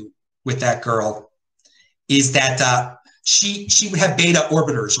back to with that girl is that she would have beta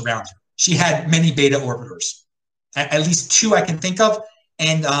orbiters around her. She had many beta orbiters, at least 2 I can think of.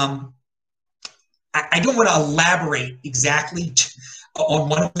 And I don't want to elaborate exactly on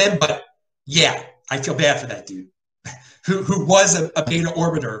one of them, but yeah, I feel bad for that dude who was a beta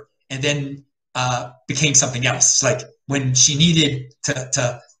orbiter and then became something else. Like when she needed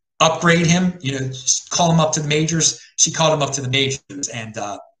to upgrade him, call him up to the majors, she called him up to the majors. And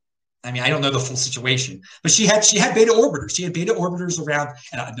I mean, I don't know the full situation, but she had beta orbiters. She had beta orbiters around,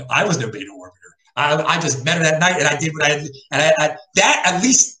 and I was no beta orbiter. I just met her that night, and I did what I had, and that at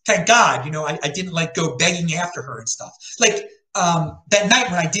least, thank God, I didn't like go begging after her and stuff. Like that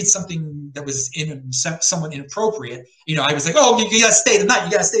night when I did something that was somewhat inappropriate, I was like, oh, you gotta stay the night,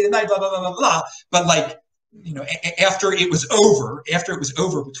 blah blah blah blah blah. But like, after it was over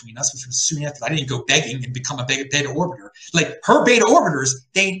between us, which was soon after, I didn't go begging and become a beta orbiter. Like her beta orbiters,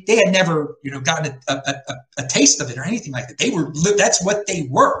 they had never, gotten a taste of it or anything like that. That's what they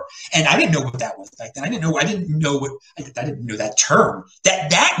were. And I didn't know what that was back then. I didn't know that term.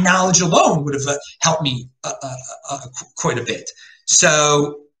 That knowledge alone would have helped me quite a bit.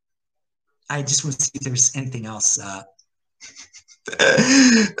 So I just want to see if there's anything else.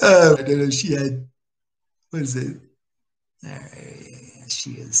 She had, what is it?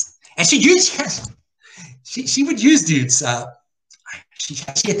 She is, and she would use dudes. She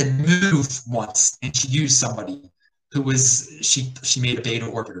had to move once, and she used somebody who was she made a beta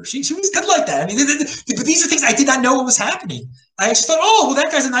orbiter. She was good like that. I mean, but these are things I did not know what was happening. I just thought, oh, well,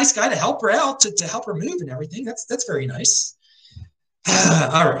 that guy's a nice guy to help her out, to help her move and everything. That's very nice.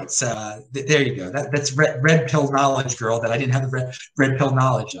 All right, so there you go. That's red pill knowledge, girl. That I didn't have the red pill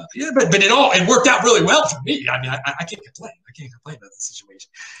knowledge of. Yeah, but it worked out really well for me. I mean, I can't complain. I can't complain about the situation.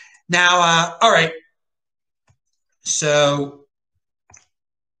 Now, all right. So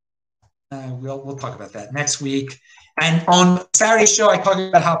we'll talk about that next week. And on Saturday's show, I talked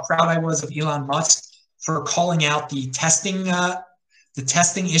about how proud I was of Elon Musk for calling out the testing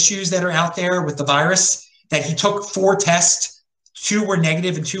issues that are out there with the virus. That he took 4 tests. 2 were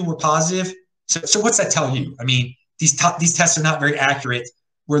negative and 2 were positive. So what's that tell you? I mean, these tests are not very accurate.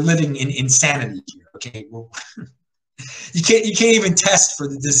 We're living in insanity here. Okay, you can't even test for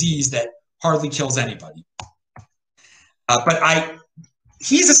the disease that hardly kills anybody. But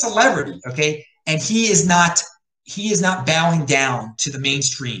he's a celebrity, okay, and he is not bowing down to the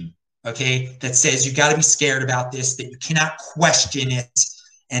mainstream, okay, that says you got to be scared about this, that you cannot question it,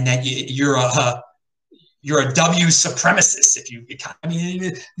 and that you're a W supremacist. I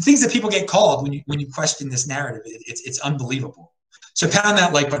mean, things that people get called when you question this narrative, it's unbelievable. So pound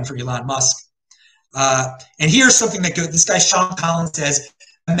that like button for Elon Musk. And here's something that this guy Sean Collins says: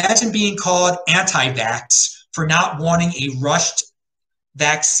 imagine being called anti-vax for not wanting a rushed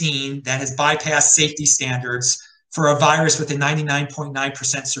vaccine that has bypassed safety standards for a virus with a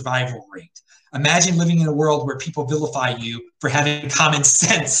 99.9% survival rate. Imagine living in a world where people vilify you for having common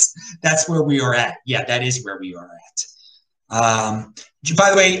sense. That's where we are at. Yeah, that is where we are at.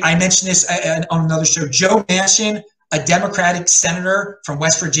 By the way, I mentioned this on another show. Joe Manchin, a Democratic senator from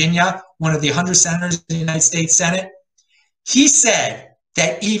West Virginia, one of the 100 senators in the United States Senate, he said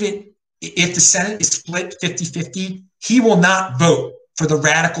that even if the Senate is split 50-50, he will not vote for the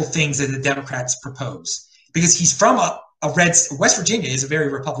radical things that the Democrats propose. Because he's from West Virginia is a very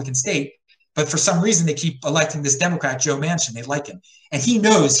Republican state, but for some reason they keep electing this Democrat, Joe Manchin. They like him. And he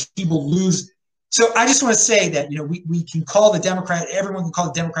knows he will lose. So I just want to say that, we can call everyone can call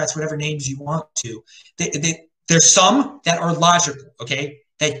the Democrats whatever names you want to. There's some that are logical, okay,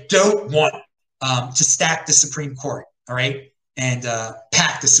 that don't want to stack the Supreme Court, all right, and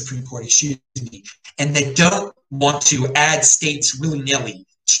pack the Supreme Court, excuse me, and they don't want to add states willy-nilly,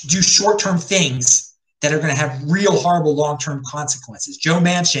 do short-term things that are going to have real horrible long-term consequences. Joe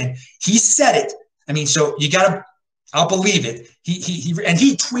Manchin, he said it. I mean, so you got to, I'll believe it. He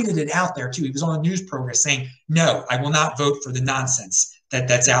tweeted it out there too. He was on a news program saying, no, I will not vote for the nonsense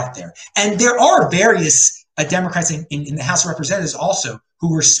that's out there. And there are various Democrats in the House of Representatives also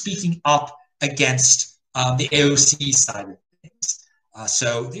who were speaking up against the AOC side of things.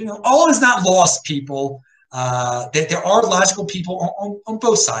 So, all is not lost, people. There are logical people on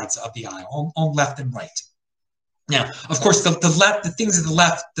both sides of the aisle, on left and right. Now, of course, the left, the things that the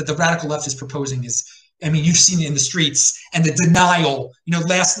left, that the radical left is proposing is, I mean, you've seen it in the streets, and the denial.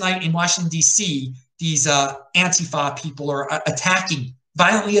 Last night in Washington, D.C., these Antifa people are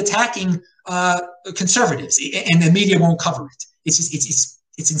violently attacking conservatives, and the media won't cover it. It's just,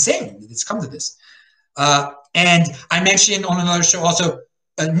 it's insane. It's come to this. And I mentioned on another show also,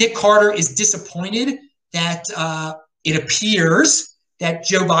 Nick Carter is disappointed that it appears that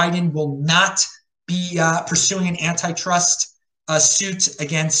Joe Biden will not be pursuing an antitrust suit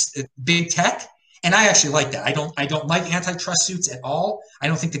against big tech, and I actually like that. I don't like antitrust suits at all. I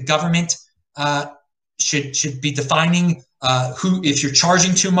don't think the government should be defining if you're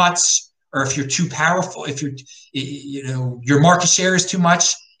charging too much or if you're too powerful, if your market share is too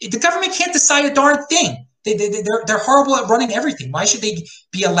much. The government can't decide a darn thing. They're horrible at running everything. Why should they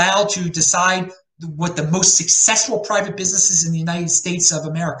be allowed to decide what the most successful private businesses in the United States of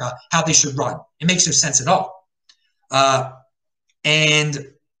America, how they should run. It makes no sense at all.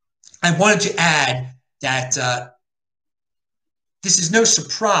 And I wanted to add that this is no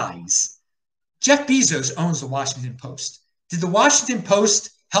surprise. Jeff Bezos owns the Washington Post. Did the Washington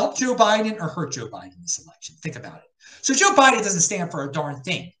Post help Joe Biden or hurt Joe Biden in this election? Think about it. So Joe Biden doesn't stand for a darn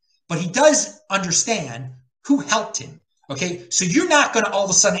thing, but he does understand who helped him. Okay, so you're not going to all of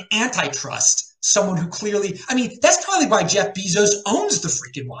a sudden antitrust someone who clearly, I mean, that's probably why Jeff Bezos owns the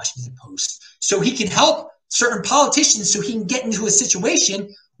freaking Washington Post. So he can help certain politicians so he can get into a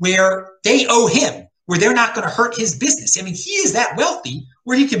situation where they owe him, where they're not going to hurt his business. I mean, he is that wealthy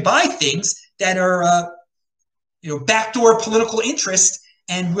where he can buy things that are, backdoor political interest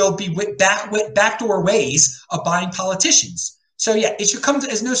and will be backdoor ways of buying politicians. So yeah, it should come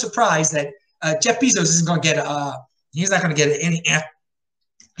as no surprise that Jeff Bezos isn't going to get he's not going to get any.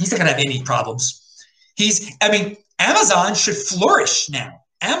 He's not going to have any problems. Amazon should flourish now.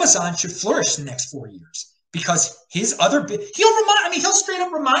 Amazon should flourish in the next 4 years because his other he'll straight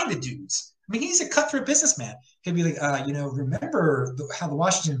up remind the dudes. I mean, he's a cutthroat businessman. He'll be like, remember how the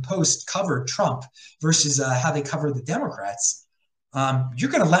Washington Post covered Trump versus how they covered the Democrats. You're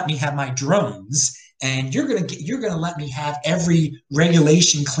going to let me have my drones, and you're going to let me have every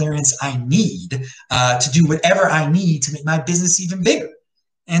regulation clearance I need to do whatever I need to make my business even bigger.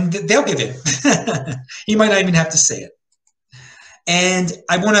 And they'll give it. He might not even have to say it. And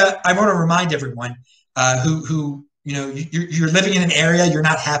I want to remind everyone who you're living in an area you're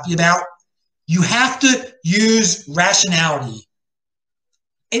not happy about. You have to use rationality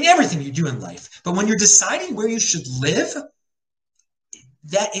in everything you do in life. But when you're deciding where you should live,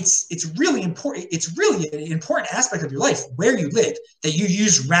 that it's really important. It's really an important aspect of your life, where you live, that you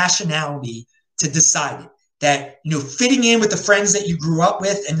use rationality to decide it. That, fitting in with the friends that you grew up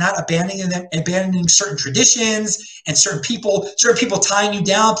with and not abandoning certain traditions and certain people tying you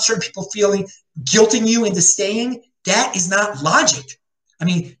down, certain people guilting you into staying, that is not logic. I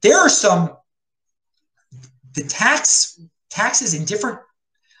mean, there are the taxes in different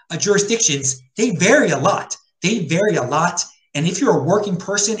jurisdictions, they vary a lot. And if you're a working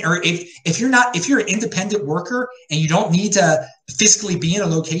person, or if you're an independent worker and you don't need to physically be in a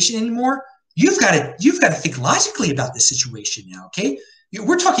location anymore, you've got to think logically about this situation now. Okay,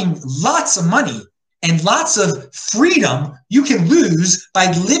 we're talking lots of money and lots of freedom you can lose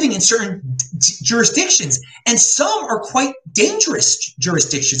by living in certain jurisdictions, and some are quite dangerous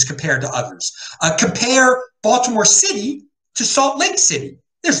jurisdictions compared to others. Compare Baltimore City to Salt Lake City.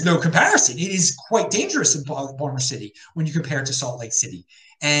 There's no comparison. It is quite dangerous in Baltimore City when you compare it to Salt Lake City.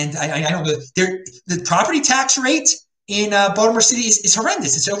 And I don't know, the property tax rate in Baltimore City is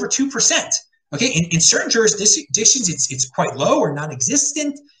horrendous. It's over 2%. Okay, in certain jurisdictions, it's quite low or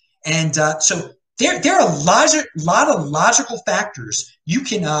non-existent. And so there are a lot of logical factors you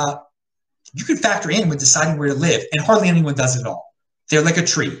can factor in when deciding where to live, and hardly anyone does it all. They're like a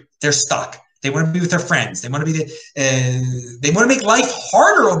tree. They're stuck. They want to be with their friends. They want to they want to make life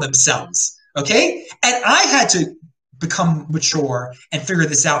harder on themselves. Okay, and I had to become mature and figure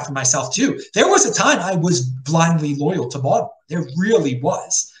this out for myself too. There was a time I was blindly loyal to Baltimore. There really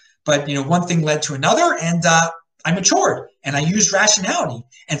was. But one thing led to another, and I matured and I used rationality.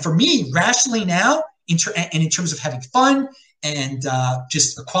 And for me, rationally now, in terms of having fun and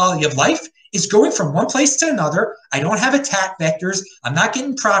just the quality of life, is going from one place to another. I don't have attack vectors. I'm not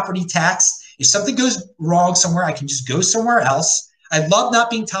getting property taxed. If something goes wrong somewhere, I can just go somewhere else. I love not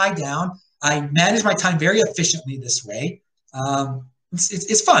being tied down. I manage my time very efficiently this way.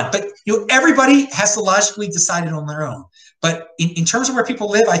 It's fun, but everybody has to logically decide it on their own. But in terms of where people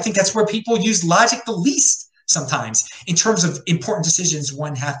live, I think that's where people use logic the least sometimes in terms of important decisions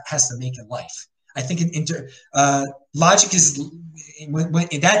one has to make in life. I think logic is when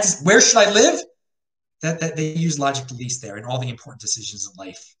that's where should I live? That they use logic the least there in all the important decisions in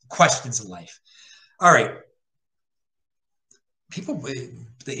life, questions in life. All right. People,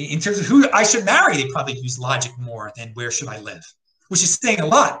 in terms of who I should marry, they probably use logic more than where should I live, which is saying a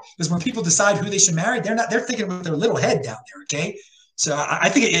lot, because when people decide who they should marry, they're thinking with their little head down there. Okay, so I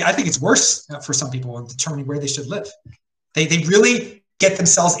think it's worse for some people in determining where they should live. They really get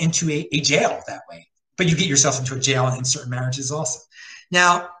themselves into a jail that way, but you get yourself into a jail in certain marriages also.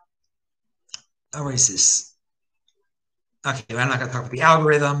 Now, what is this? Okay, I'm not going to talk about the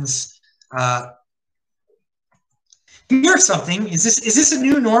algorithms. Here's something. Is this a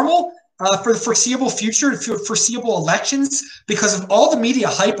new normal for the foreseeable future, for foreseeable elections? Because of all the media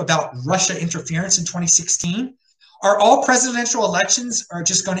hype about Russia interference in 2016, are all presidential elections are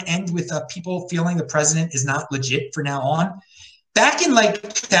just going to end with people feeling the president is not legit from now on? back in like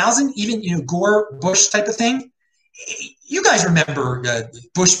 2000, even Gore Bush type of thing. You guys remember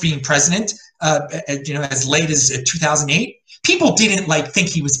Bush being president, as late as 2008. People didn't think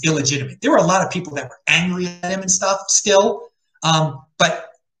he was illegitimate. There were a lot of people that were angry at him and stuff still. But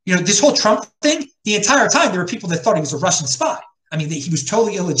this whole Trump thing, the entire time there were people that thought he was a Russian spy. I mean, he was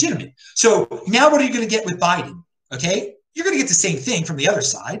totally illegitimate. So now what are you going to get with Biden? Okay, you're going to get the same thing from the other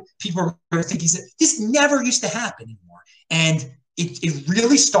side. People are going to think this never used to happen anymore. And it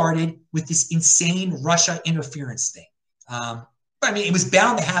really started with this insane Russia interference thing. I mean, it was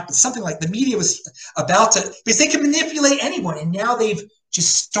bound to happen. Something like the media was about to, because they can manipulate anyone. And now they've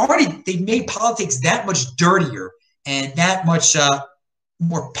made politics that much dirtier and that much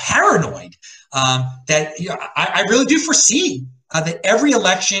more paranoid that I really do foresee that every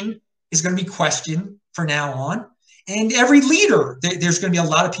election is going to be questioned from now on. And every leader, there's going to be a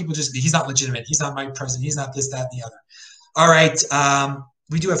lot of people he's not legitimate. He's not my president. He's not this, that, and the other. All right.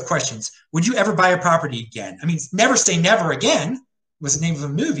 We do have questions. Would you ever buy a property again? I mean, Never Say Never Again was the name of a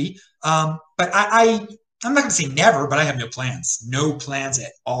movie. But I'm not going to say never, but I have no plans. No plans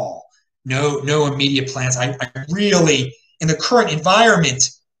at all. No immediate plans. I really, in the current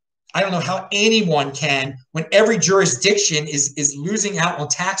environment, I don't know how anyone can, when every jurisdiction is losing out on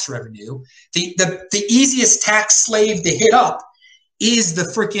tax revenue. The easiest tax slave to hit up is the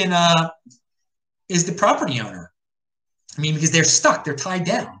property owner. I mean, because they're stuck, they're tied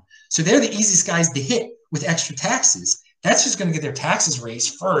down. So they're the easiest guys to hit with extra taxes. That's just going to get their taxes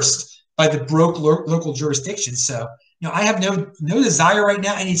raised first by the broke local jurisdictions. So, I have no desire right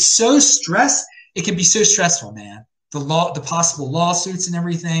now. And it's so stressed. It can be so stressful, man. The possible lawsuits and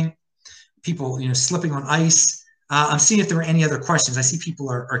everything, people, slipping on ice. I'm seeing if there were any other questions. I see people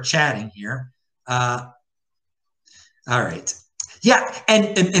are chatting here. All right. Yeah.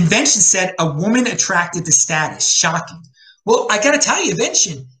 And Invention said a woman attracted to status. Shocking. Well, I got to tell you,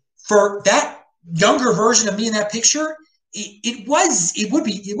 Invention, for that younger version of me in that picture, it would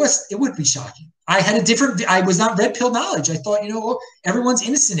be shocking. I was not red pill knowledge. I thought, everyone's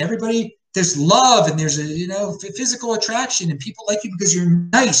innocent. Everybody, there's love and there's physical attraction and people like you because you're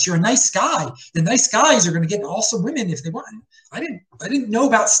nice. You're a nice guy. The nice guys are going to get awesome women if they want. I didn't know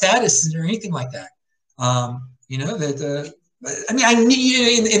about status or anything like that. I mean,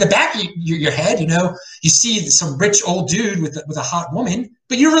 in the back of your head, you see some rich old dude with a hot woman,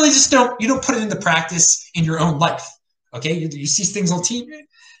 but you really just don't put it into practice in your own life. Okay, you see things on TV.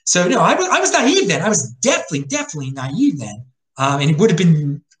 So no, I was naive then. I was definitely naive then, and it would have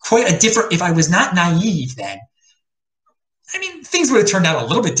been quite a different if I was not naive then. I mean, things would have turned out a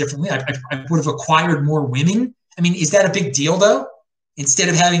little bit differently. I would have acquired more women. I mean, is that a big deal though? Instead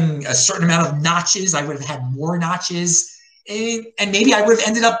of having a certain amount of notches, I would have had more notches. And maybe I would have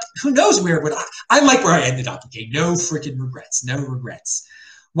ended up, who knows where would I like where I ended up. Okay, no freaking regrets, no regrets.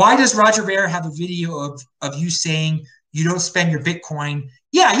 Why does Roger Ver have a video of you saying you don't spend your Bitcoin?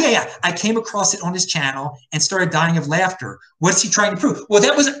 Yeah. I came across it on his channel and started dying of laughter. What's he trying to prove? Well,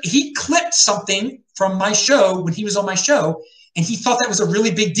 he clipped something from my show when he was on my show, and he thought that was a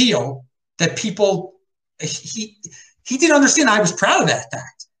really big deal that people, he didn't understand I was proud of that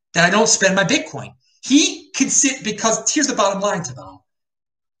fact, that I don't spend my Bitcoin. He because here's the bottom line to them.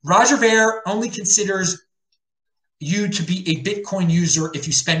 Roger Ver only considers you to be a Bitcoin user if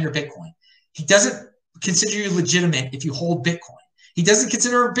you spend your Bitcoin. He doesn't consider you legitimate if you hold Bitcoin. He doesn't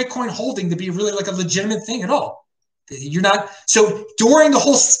consider Bitcoin holding to be really like a legitimate thing at all. You're not. So during the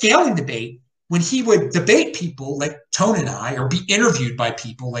whole scaling debate, when he would debate people like Tone and I, or be interviewed by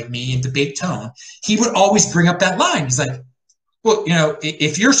people like me and debate Tone, he would always bring up that line. He's like, well,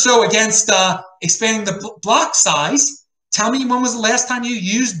 if you're so against expanding the block size, tell me when was the last time you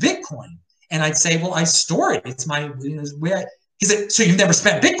used Bitcoin? And I'd say, well, I store it. It's my way. He's like, so you've never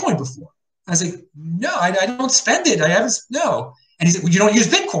spent Bitcoin before? I was like, no, I don't spend it. I haven't. No. And he's like, well, you don't use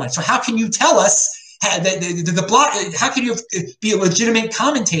Bitcoin. So how can you tell us the block? How can you be a legitimate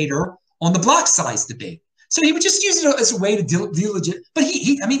commentator on the block size debate? So he would just use it as a way to deal legit. But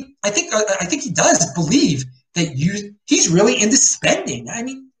I think he does believe that he's really into spending. I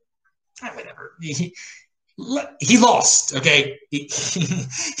mean, whatever. He lost. Okay,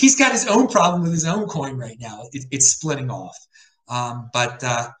 he's got his own problem with his own coin right now. It's splitting off.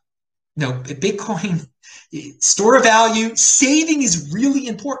 No, Bitcoin, store of value, saving is really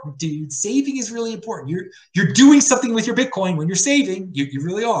important, dude. Saving is really important. You're doing something with your Bitcoin when you're saving. You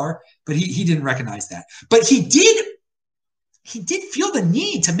really are. But he didn't recognize that. But he did feel the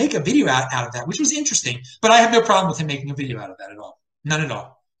need to make a video out of that, which was interesting. But I have no problem with him making a video out of that at all. None at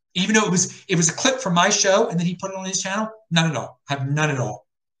all. Even though it was a clip from my show and then he put it on his channel. None at all. I have none at all.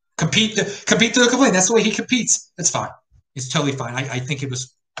 Compete to the complaint. That's the way he competes. That's fine. It's totally fine. I think it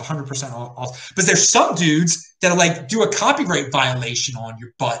was 100% off. But there's some dudes that like do a copyright violation on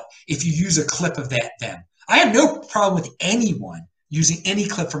your butt if you use a clip of them. I have no problem with anyone using any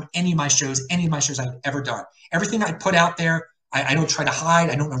clip from any of my shows I've ever done. Everything I put out there, I don't try to hide.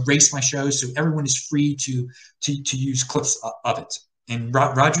 I don't erase my shows, so everyone is free to use clips of it. And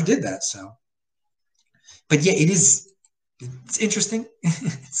Roger did that. So, but yeah, it's interesting.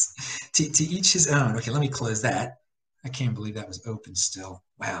 to each his own. Okay, let me close that. I can't believe that was open still.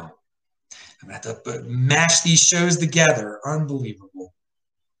 Wow. I'm going to have to mash these shows together. Unbelievable.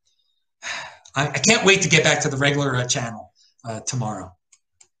 I can't wait to get back to the regular channel tomorrow.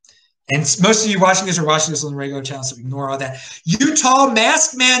 And most of you watching this are watching this on the regular channel, so ignore all that. Utah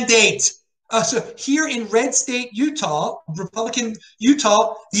mask mandate. So here in red state Utah, Republican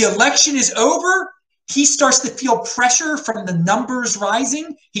Utah, the election is over. He starts to feel pressure from the numbers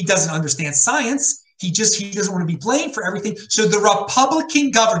rising. He doesn't understand science. He doesn't want to be blamed for everything. So the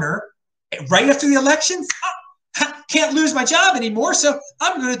Republican governor, right after the elections, can't lose my job anymore, so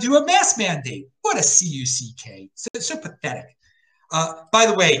I'm going to do a mask mandate. What a CUCK. So pathetic. By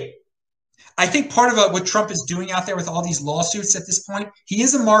the way, I think part of what Trump is doing out there with all these lawsuits at this point, he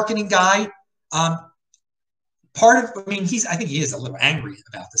is a marketing guy. I think he is a little angry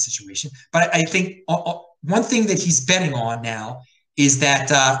about the situation, but I think one thing that he's betting on now is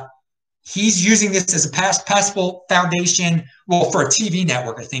that he's using this as a passable foundation, well, for a TV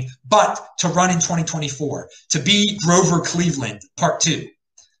network, I think, but to run in 2024, to be Grover Cleveland Part 2,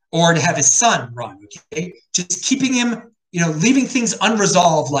 or to have his son run, okay? Just keeping him, leaving things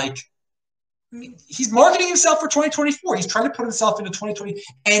unresolved, like, he's marketing himself for 2024. He's trying to put himself into 2020.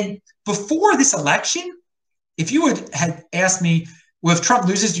 And before this election, if you had asked me, well, if Trump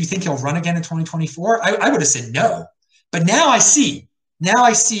loses, do you think he'll run again in 2024? I would have said no. But now I see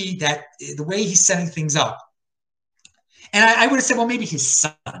that the way he's setting things up. And I would have said, well, maybe his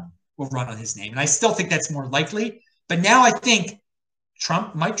son will run on his name. And I still think that's more likely. But now I think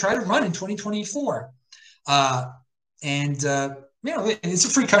Trump might try to run in 2024. It's a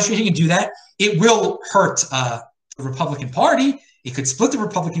free country. He can do that. It will hurt the Republican Party. It could split the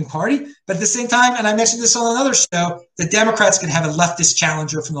Republican Party. But at the same time, and I mentioned this on another show, the Democrats can have a leftist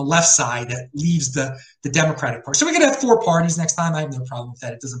challenger from the left side that leaves the Democratic Party. So we could have 4 parties next time. I have no problem with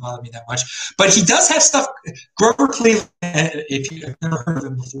that. It doesn't bother me that much. But he does have stuff. Grover Cleveland, if you've never heard of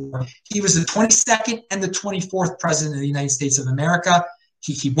him before, he was the 22nd and the 24th president of the United States of America.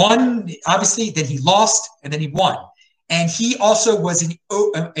 He won, obviously, then he lost, and then he won. And he also was an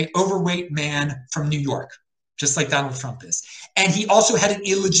overweight man from New York, just like Donald Trump is. And he also had an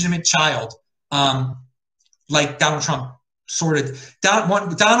illegitimate child, like Donald Trump sort of.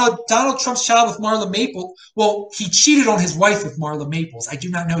 Donald Trump's child with Marla Maples, well, he cheated on his wife with Marla Maples. I do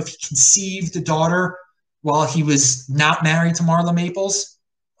not know if he conceived the daughter while he was not married to Marla Maples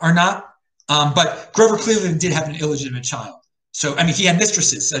or not. But Grover Cleveland did have an illegitimate child. So, I mean, he had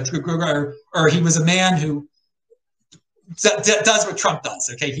mistresses, or he was a man who does what Trump does.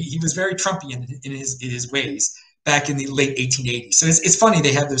 Okay, he was very Trumpian in his ways back in the late 1880s. So it's funny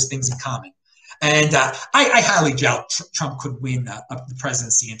they have those things in common. And I highly doubt Trump could win the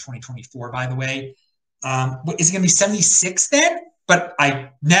presidency in 2024. By the way, is it going to be 76 then? But I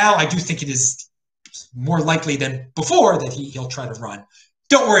do think it is more likely than before that he'll try to run.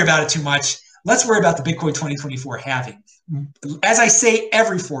 Don't worry about it too much. Let's worry about the Bitcoin 2024 halving. As I say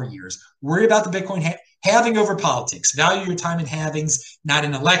every 4 years, worry about the Bitcoin halving over politics. Value your time in halvings, not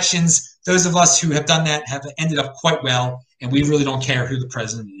in elections. Those of us who have done that have ended up quite well, and we really don't care who the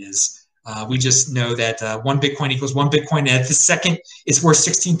president is. We just know that 1 Bitcoin equals 1 Bitcoin. And at the second, it's worth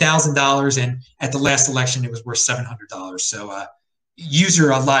 $16,000, and at the last election, it was worth $700. So use your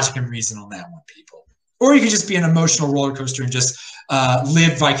logic and reason on that one, people. Or you could just be an emotional roller coaster and just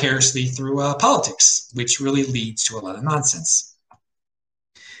live vicariously through politics, which really leads to a lot of nonsense.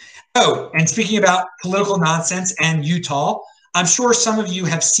 Oh, and speaking about political nonsense and Utah, I'm sure some of you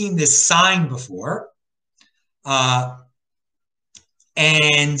have seen this sign before. And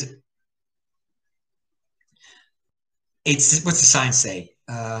what's the sign say?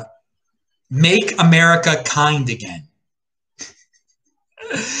 Make America kind again.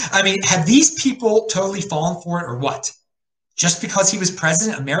 I mean, have these people totally fallen for it or what? Just because he was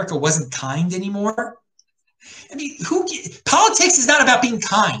president, America wasn't kind anymore? I mean, politics is not about being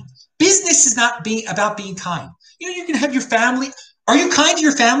kind. Business is not about being kind. You can have your family. Are you kind to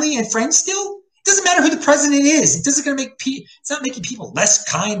your family and friends still? It doesn't matter who the president is. It's not making people less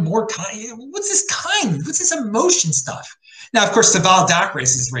kind, more kind. What's this kind? What's this emotion stuff? Now, of course, the Val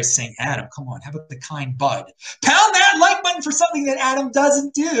Docrace is right saying, Adam, come on, how about the kind bud? Pound that like button for something that Adam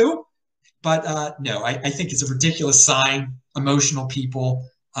doesn't do. But no, I think it's a ridiculous sign. Emotional people.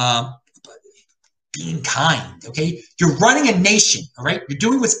 Being kind, okay? You're running a nation, all right? You're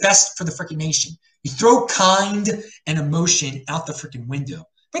doing what's best for the freaking nation. You throw kind and emotion out the freaking window.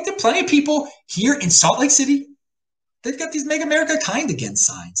 But there are plenty of people here in Salt Lake City. They've got these Make America Kind Again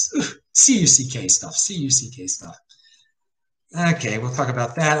signs. Ugh, CUCK stuff, CUCK stuff. Okay, we'll talk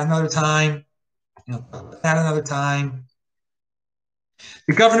about that another time. That another time.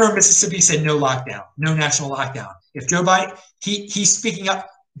 The governor of Mississippi said no lockdown, no national lockdown. If Joe Biden, he's speaking up.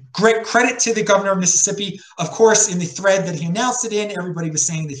 Great credit to the governor of Mississippi. Of course, in the thread that he announced it in, everybody was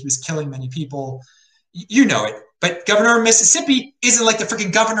saying that he was killing many people. You know it. But governor of Mississippi isn't like the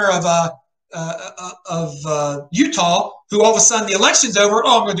freaking governor of Utah, who all of a sudden the election's over.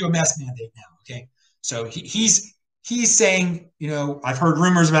 Oh, I'm going to do a mask mandate now. Okay, so he's saying, I've heard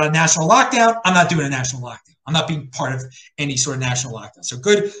rumors about a national lockdown. I'm not doing a national lockdown. I'm not being part of any sort of national lockdown. So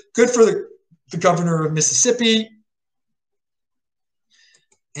good for the governor of Mississippi.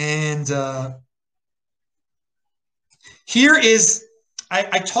 And here is,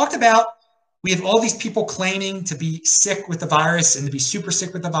 I talked about, we have all these people claiming to be sick with the virus and to be super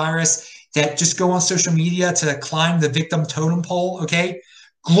sick with the virus that just go on social media to climb the victim totem pole, okay?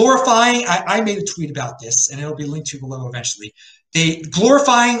 Glorifying, I made a tweet about this, and it'll be linked to below eventually. They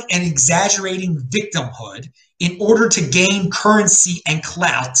glorifying and exaggerating victimhood in order to gain currency and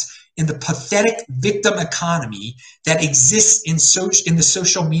clout in the pathetic victim economy that exists in the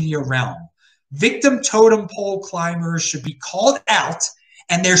social media realm. Victim totem pole climbers should be called out,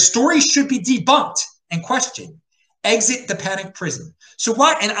 and their stories should be debunked and questioned. Exit the panic prison. So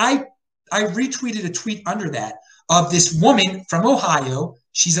what? And I retweeted a tweet under that of this woman from Ohio.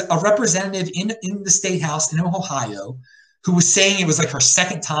 She's a representative in the state house in Ohio, who was saying it was like her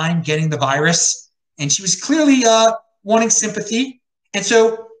second time getting the virus, and she was clearly wanting sympathy. And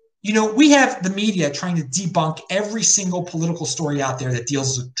so, we have the media trying to debunk every single political story out there that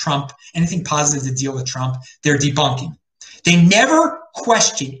deals with Trump, anything positive to deal with Trump, they're debunking. They never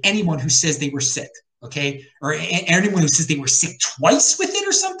question anyone who says they were sick, okay? Or anyone who says they were sick twice with it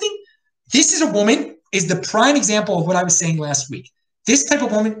or something. This is a woman, is the prime example of what I was saying last week. This type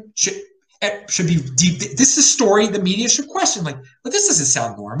of woman should be deep. This is a story the media should question. Like, well, this doesn't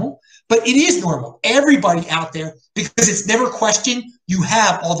sound normal, but it is normal. Everybody out there, because it's never questioned, you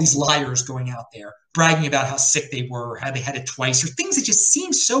have all these liars going out there bragging about how sick they were, or how they had it twice, or things that just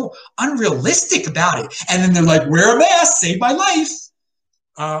seem so unrealistic about it. And then they're like, wear a mask, save my life.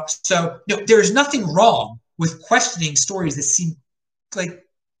 So there's nothing wrong with questioning stories that seem like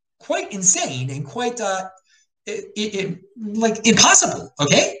quite insane and quite like impossible.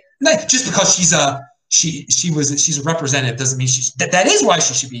 Okay. Not just because she's a representative doesn't mean that is why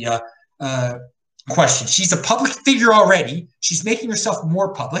she should be questioned. She's a public figure already. She's making herself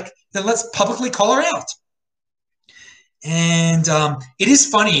more public. Then let's publicly call her out. And it is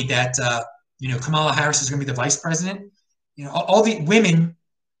funny that Kamala Harris is going to be the vice president. All the women.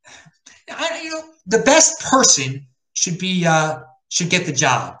 The best person should get the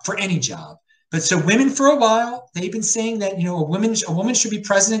job for any job. But so women, for a while, they've been saying that a woman should be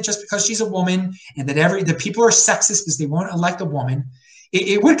president just because she's a woman, and that the people are sexist because they won't elect a woman.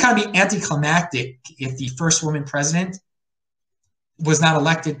 It would kind of be anticlimactic if the first woman president was not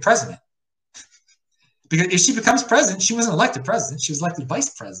elected president, because if she becomes president, she wasn't elected president; she was elected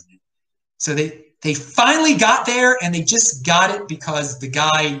vice president. So they finally got there, and they just got it because the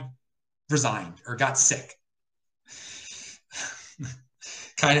guy resigned or got sick.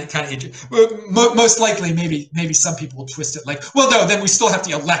 Kind of interesting. Well, most likely, maybe some people will twist it like, well, no, then we still have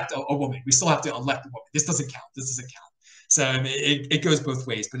to elect a woman. We still have to elect a woman. This doesn't count. This doesn't count. So it goes both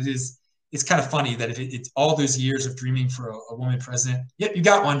ways. But it's kind of funny that if it's all those years of dreaming for a woman president, yep, you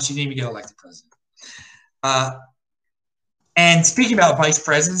got one. She didn't even get elected president. And speaking about vice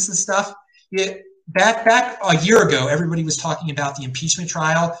presidents and stuff, back a year ago, everybody was talking about the impeachment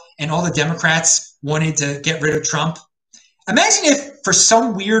trial, and all the Democrats wanted to get rid of Trump. Imagine if, for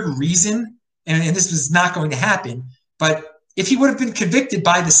some weird reason, and this was not going to happen, but if he would have been convicted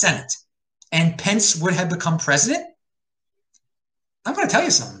by the Senate and Pence would have become president, I'm going to tell you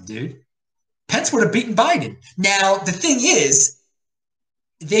something, dude. Pence would have beaten Biden. Now, the thing is,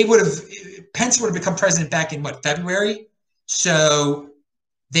 Pence would have become president back in, February? So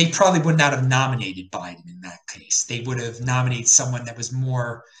they probably would not have nominated Biden in that case. They would have nominated someone that was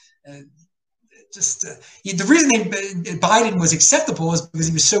more... the reason Biden was acceptable is because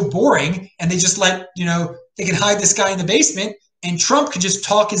he was so boring, and they just they could hide this guy in the basement, and Trump could just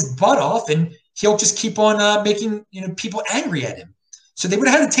talk his butt off, and he'll just keep on making people angry at him. So they would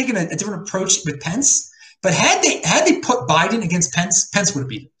have had to take a different approach with Pence. But had they put Biden against Pence, Pence would have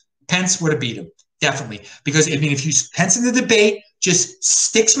beat him. Pence would have beat him, definitely. Because, I mean, if you Pence in the debate just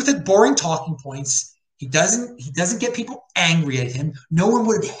sticks with the boring talking points, he doesn't get people angry at him. No one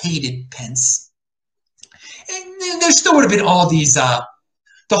would have hated Pence. And there still would have been all these, the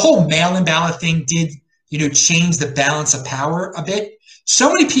whole mail-in ballot thing did, change the balance of power a bit.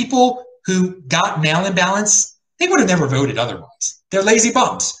 So many people who got mail-in ballots, they would have never voted otherwise. They're lazy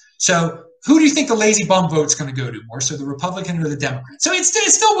bums. So who do you think the lazy bum vote's going to go to more? So the Republican or the Democrat? So it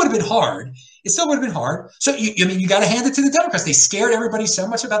still would have been hard. It still would have been hard. So you got to hand it to the Democrats. They scared everybody so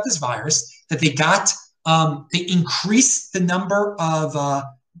much about this virus that they increased the number of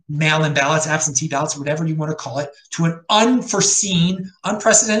mail-in ballots, absentee ballots, whatever you want to call it, to an unforeseen,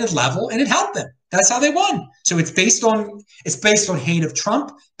 unprecedented level, and it helped them. That's how they won. So it's based on hate of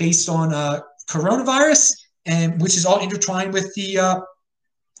Trump, based on coronavirus, and which is all intertwined with the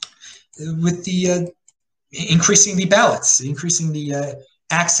increasing the ballots, increasing the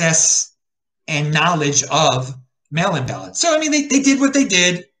access and knowledge of mail-in ballots. So I mean, they did what they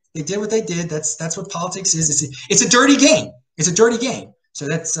did. They did what they did. That's what politics is. It's a dirty game. It's a dirty game. So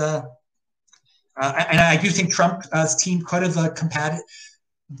that's and I do think Trump's team could have combated.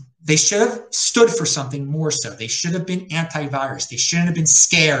 They should have stood for something more so. They should have been anti-virus. They shouldn't have been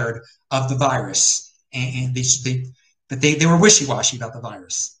scared of the virus. And they were wishy-washy about the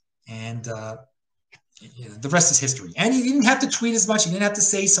virus. And the rest is history. And he didn't have to tweet as much. He didn't have to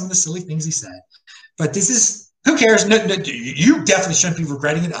say some of the silly things he said. But this is, who cares? No, you definitely shouldn't be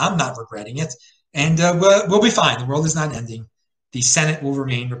regretting it. I'm not regretting it. And we'll be fine. The world is not ending. The Senate will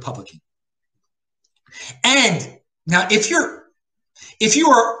remain Republican. And now, if you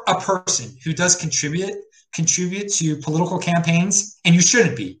are a person who does contribute to political campaigns, and you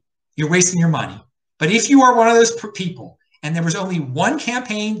shouldn't be, you're wasting your money. But if you are one of those people, and there was only one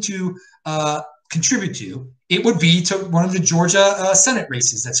campaign to contribute to, it would be to one of the Georgia Senate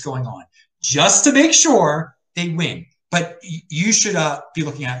races that's going on, just to make sure they win. But you should be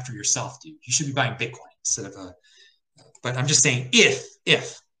looking out for yourself, dude. You should be buying Bitcoin instead of but I'm just saying, if.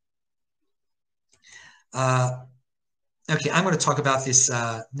 Okay, I'm going to talk about this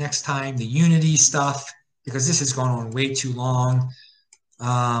next time, the unity stuff, because this has gone on way too long.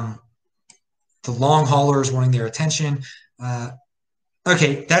 The long haulers wanting their attention.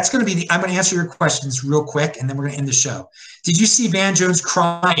 Okay, that's going to be I'm going to answer your questions real quick, and then we're going to end the show. Did you see Van Jones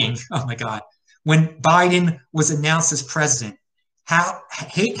crying? Oh, my God. When Biden was announced as president.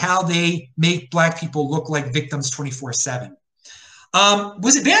 Hate how they make Black people look like victims 24/7.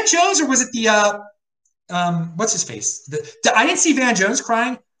 Was it Van Jones or was it the what's his face? I didn't see Van Jones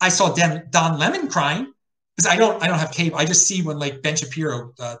crying. I saw Don Lemon crying because I don't have cable. I just see when like Ben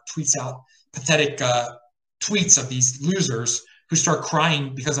Shapiro tweets out pathetic tweets of these losers who start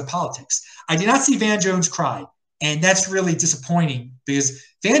crying because of politics. I did not see Van Jones cry, and that's really disappointing because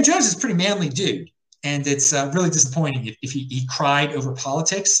Van Jones is a pretty manly dude. And it's really disappointing if he cried over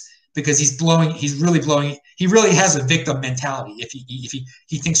politics because he really has a victim mentality if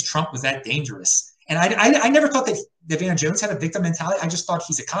he thinks Trump was that dangerous. And I never thought that Van Jones had a victim mentality. I just thought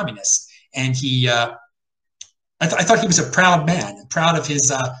he's a communist. And I thought he was a proud man, proud of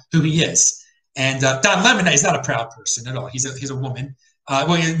his who he is. And Don Lemon is not a proud person at all. He's a woman.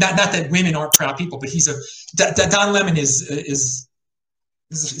 Well, not that women aren't proud people, but Don Lemon is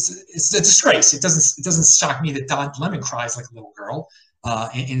it's a disgrace. It doesn't shock me that Don Lemon cries like a little girl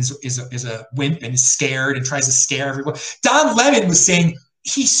and is a wimp and is scared and tries to scare everyone. Don Lemon was saying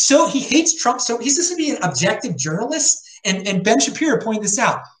he hates Trump, so he's just going to be an objective journalist. And Ben Shapiro pointed this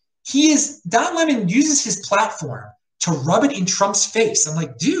out. Don Lemon uses his platform to rub it in Trump's face. I'm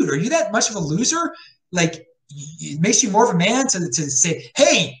like, dude, are you that much of a loser? Like, it makes you more of a man to say,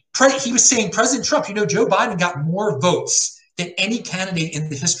 hey, he was saying President Trump, Joe Biden got more votes than any candidate in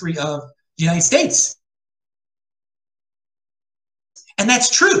the history of the United States. And that's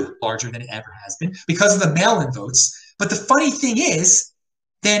true, larger than it ever has been because of the mail-in votes. But the funny thing is,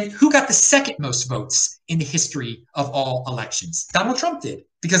 then who got the second most votes in the history of all elections? Donald Trump did.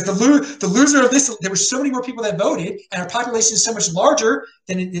 Because the loser of this, there were so many more people that voted, and our population is so much larger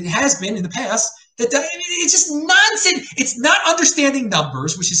than it has been in the past, that it's just nonsense. It's not understanding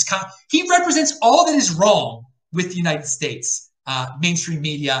numbers, which is he represents all that is wrong with the United States, mainstream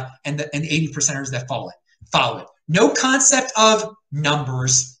media, and the 80%ers that follow it. No concept of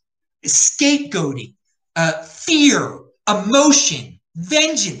numbers, scapegoating, fear, emotion,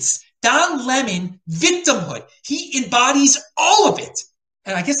 vengeance. Don Lemon, victimhood. He embodies all of it.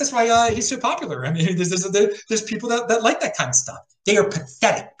 And I guess that's why he's so popular. I mean, there's people that like that kind of stuff. They are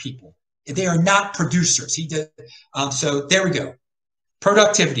pathetic people. They are not producers. So there we go.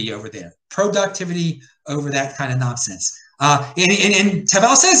 Productivity over there. Productivity over that kind of nonsense. And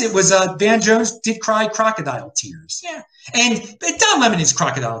Tavel says it was Van Jones did cry crocodile tears. Yeah, and Don Lemon is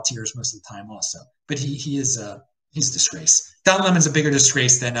crocodile tears most of the time also, but he's a disgrace. Don Lemon's a bigger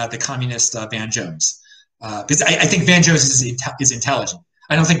disgrace than the communist Van Jones, because I think Van Jones is intelligent.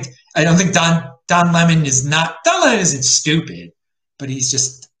 I don't think Don Lemon is not. Don Lemon isn't stupid, but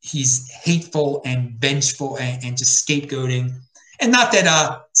he's hateful and vengeful and just scapegoating. And not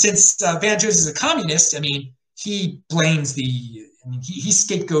that since Van Jones is a communist, I mean, he blames he's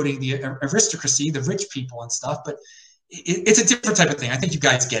scapegoating the aristocracy, the rich people and stuff, but it's a different type of thing. I think you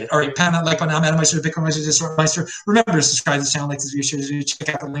guys get it. All right, pound that like button. I'm Adam Meister, Bitcoin Meister, Discord Meister. Remember to subscribe to the channel, like this video, check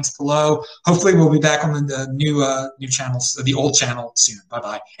out the links below. Hopefully we'll be back on the new channels, the old channel soon.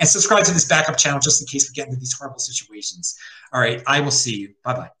 Bye-bye. And subscribe to this backup channel just in case we get into these horrible situations. All right, I will see you.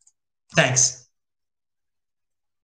 Bye-bye. Thanks.